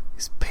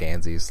 These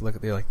pansies.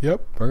 They're like,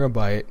 yep, we're gonna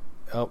buy it.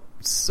 Oh,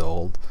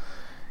 sold.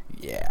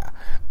 Yeah.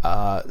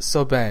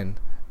 So Ben,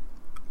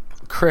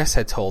 Chris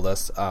had told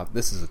us,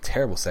 this is a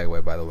terrible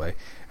segue, by the way.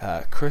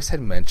 Chris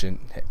had mentioned,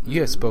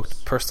 you had spoke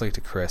personally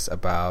to Chris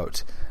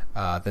about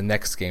the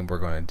next game we're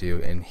going to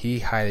do, and he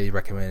highly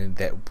recommended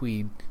that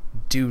we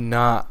do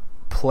not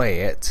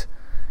play it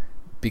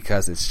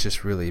because it's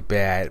just really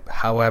bad.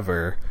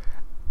 However,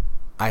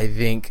 I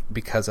think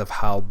because of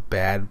how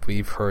bad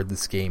we've heard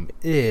this game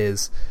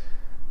is,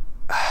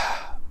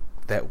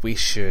 that we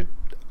should,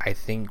 I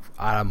think,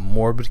 out of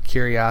morbid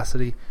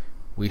curiosity,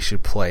 we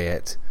should play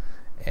it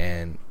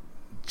and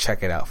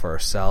check it out for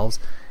ourselves.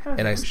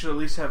 We should at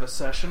least have a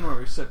session where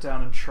we sit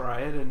down and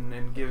try it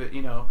and give it,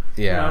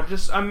 Yeah.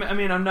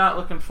 I'm not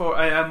looking for.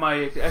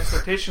 My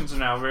expectations are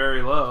now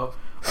very low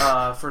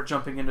for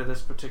jumping into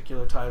this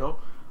particular title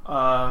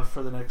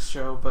for the next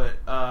show, but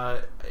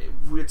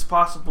it's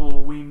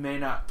possible we may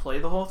not play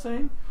the whole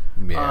thing.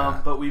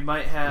 Yeah. But we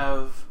might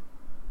have.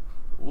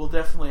 We'll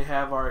definitely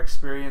have our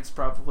experience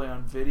probably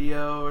on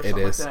video or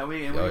something like that.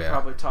 We can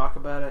probably talk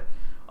about it.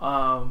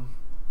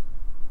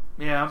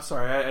 Yeah, I'm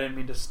sorry. I didn't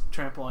mean to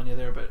trample on you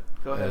there, but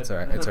go ahead. It's all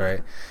right. It's all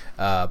right.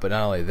 But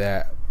not only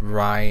that,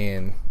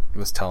 Ryan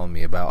was telling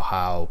me about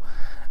how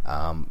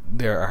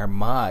there are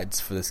mods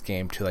for this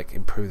game to like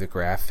improve the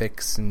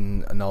graphics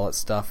and all that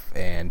stuff.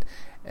 And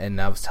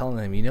I was telling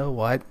him, you know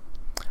what?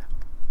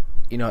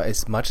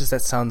 As much as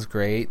that sounds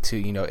great to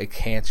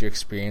enhance your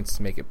experience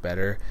to make it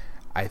better,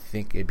 I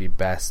think it'd be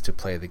best to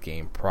play the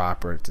game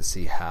proper to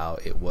see how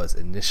it was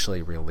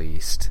initially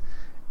released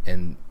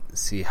and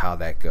see how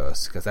that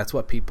goes, because that's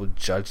what people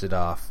judged it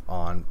off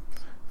on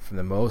for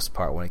the most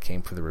part when it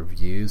came for the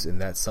reviews,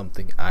 and that's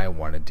something I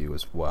want to do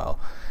as well.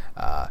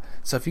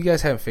 So if you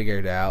guys haven't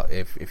figured it out,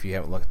 if you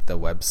haven't looked at the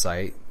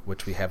website,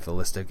 which we have the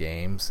list of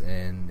games,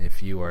 and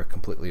if you are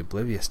completely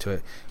oblivious to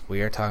it,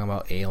 we are talking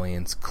about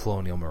Aliens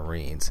Colonial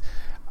Marines.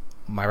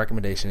 My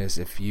recommendation is,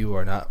 if you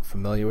are not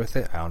familiar with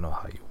it, I don't know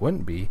how you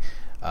wouldn't be,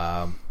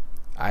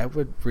 I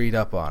would read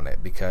up on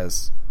it,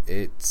 because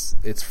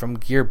it's from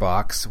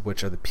Gearbox,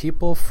 which are the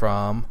people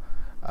from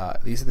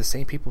these are the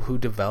same people who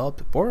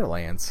developed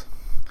Borderlands,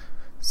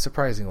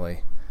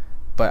 surprisingly.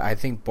 But I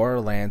think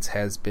Borderlands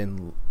has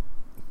been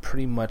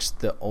pretty much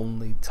the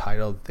only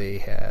title they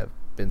have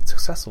been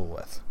successful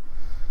with.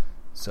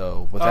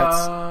 So with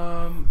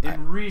that,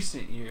 in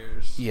recent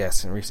years.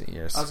 Yes, in recent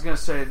years. I was going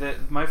to say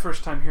that my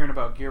first time hearing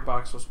about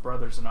Gearbox was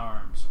Brothers in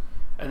Arms.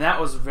 And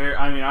that was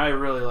I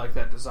really like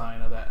that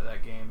design of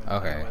that game and the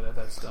way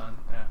that's done.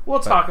 Yeah. We'll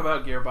talk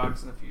about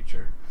Gearbox in the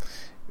future.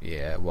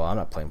 Yeah, well, I'm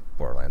not playing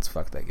Borderlands.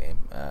 Fuck that game.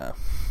 I'm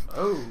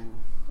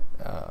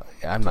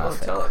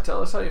not.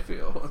 Tell us how you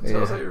feel.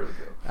 Tell us how you really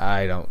feel.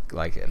 I don't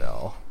like it at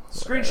all.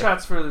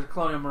 Screenshots for the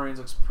Colonial Marines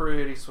looks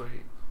pretty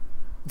sweet.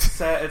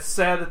 It's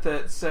sad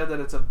that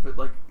it's a bit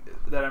like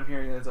that. I'm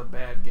hearing that it's a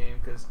bad game,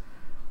 because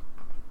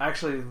I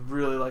actually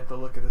really like the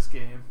look of this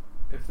game.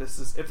 If this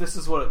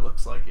is what it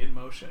looks like in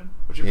motion,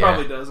 which it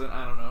probably doesn't,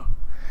 I don't know.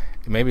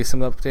 Maybe some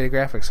updated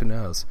graphics, who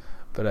knows?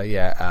 But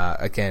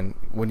again,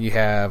 when you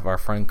have our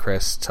friend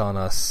Chris telling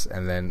us,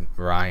 and then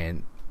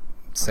Ryan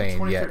saying,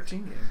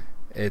 2013 game.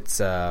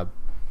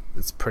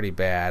 It's pretty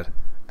bad.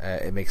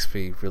 It makes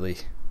me really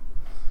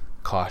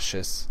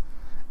cautious,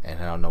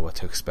 and I don't know what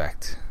to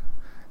expect.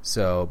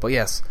 So, but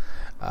yes.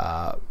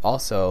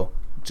 Also,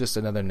 just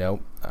another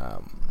note. I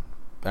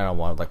don't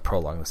want to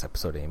prolong this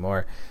episode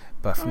anymore.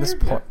 But from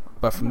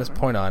this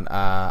point on,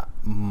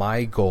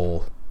 my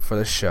goal for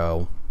the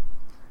show,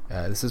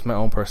 this is my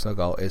own personal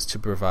goal, is to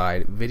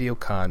provide video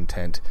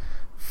content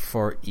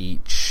for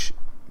each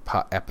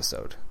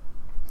episode.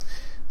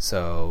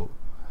 So,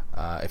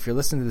 if you're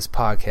listening to this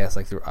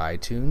podcast through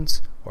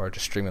iTunes or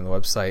just streaming on the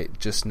website,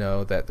 just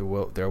know that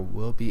there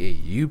will be a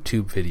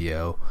YouTube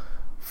video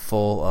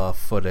full of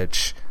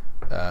footage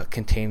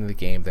containing the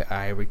game that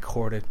I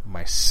recorded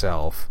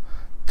myself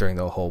during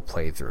the whole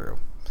playthrough.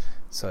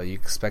 So you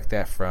expect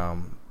that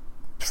from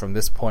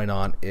this point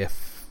on,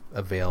 if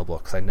available,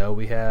 because I know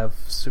we have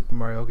Super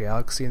Mario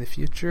Galaxy in the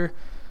future.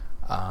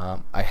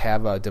 I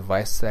have a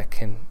device that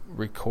can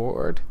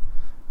record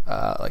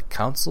like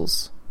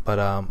consoles, but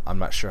I'm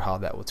not sure how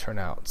that will turn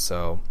out.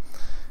 So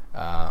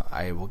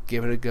I will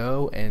give it a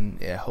go,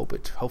 and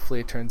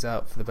hopefully it turns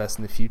out for the best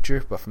in the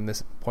future. But from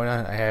this point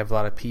on, I have a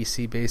lot of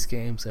PC-based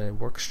games, and it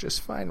works just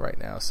fine right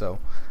now. So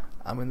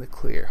I'm in the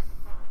clear.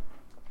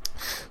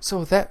 So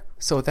with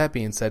that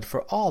being said,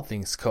 for all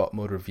things Co-op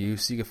Mode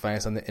Reviews, you can find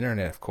us on the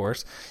internet, of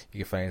course.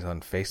 You can find us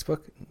on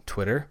Facebook,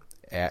 Twitter,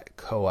 at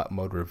Co-op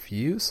Mode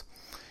Reviews.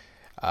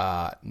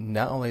 Not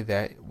only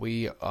that,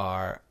 we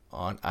are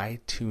on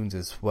iTunes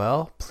as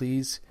well.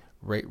 Please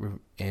rate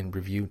and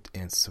review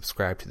and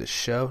subscribe to the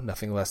show.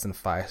 Nothing less than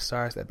 5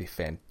 stars. That'd be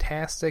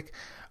fantastic.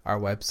 Our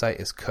website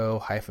is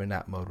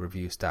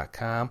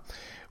co-modereviews.com,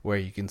 where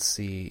you can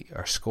see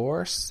our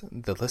scores,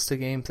 the list of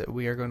games that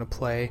we are going to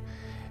play,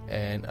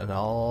 and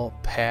all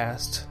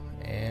past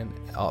and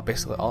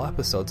basically all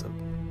episodes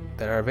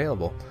that are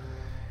available.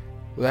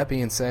 With that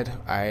being said,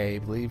 I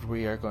believe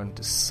we are going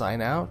to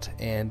sign out,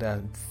 and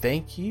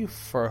thank you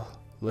for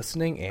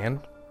listening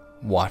and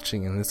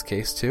watching in this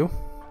case too.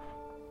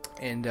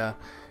 And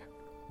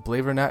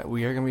believe it or not,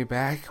 we are going to be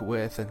back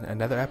with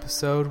another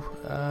episode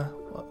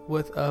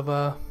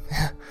of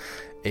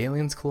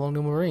Aliens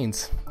Colonial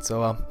Marines.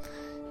 So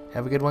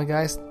have a good one,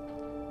 guys.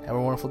 Have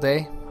a wonderful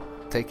day.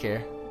 Take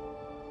care.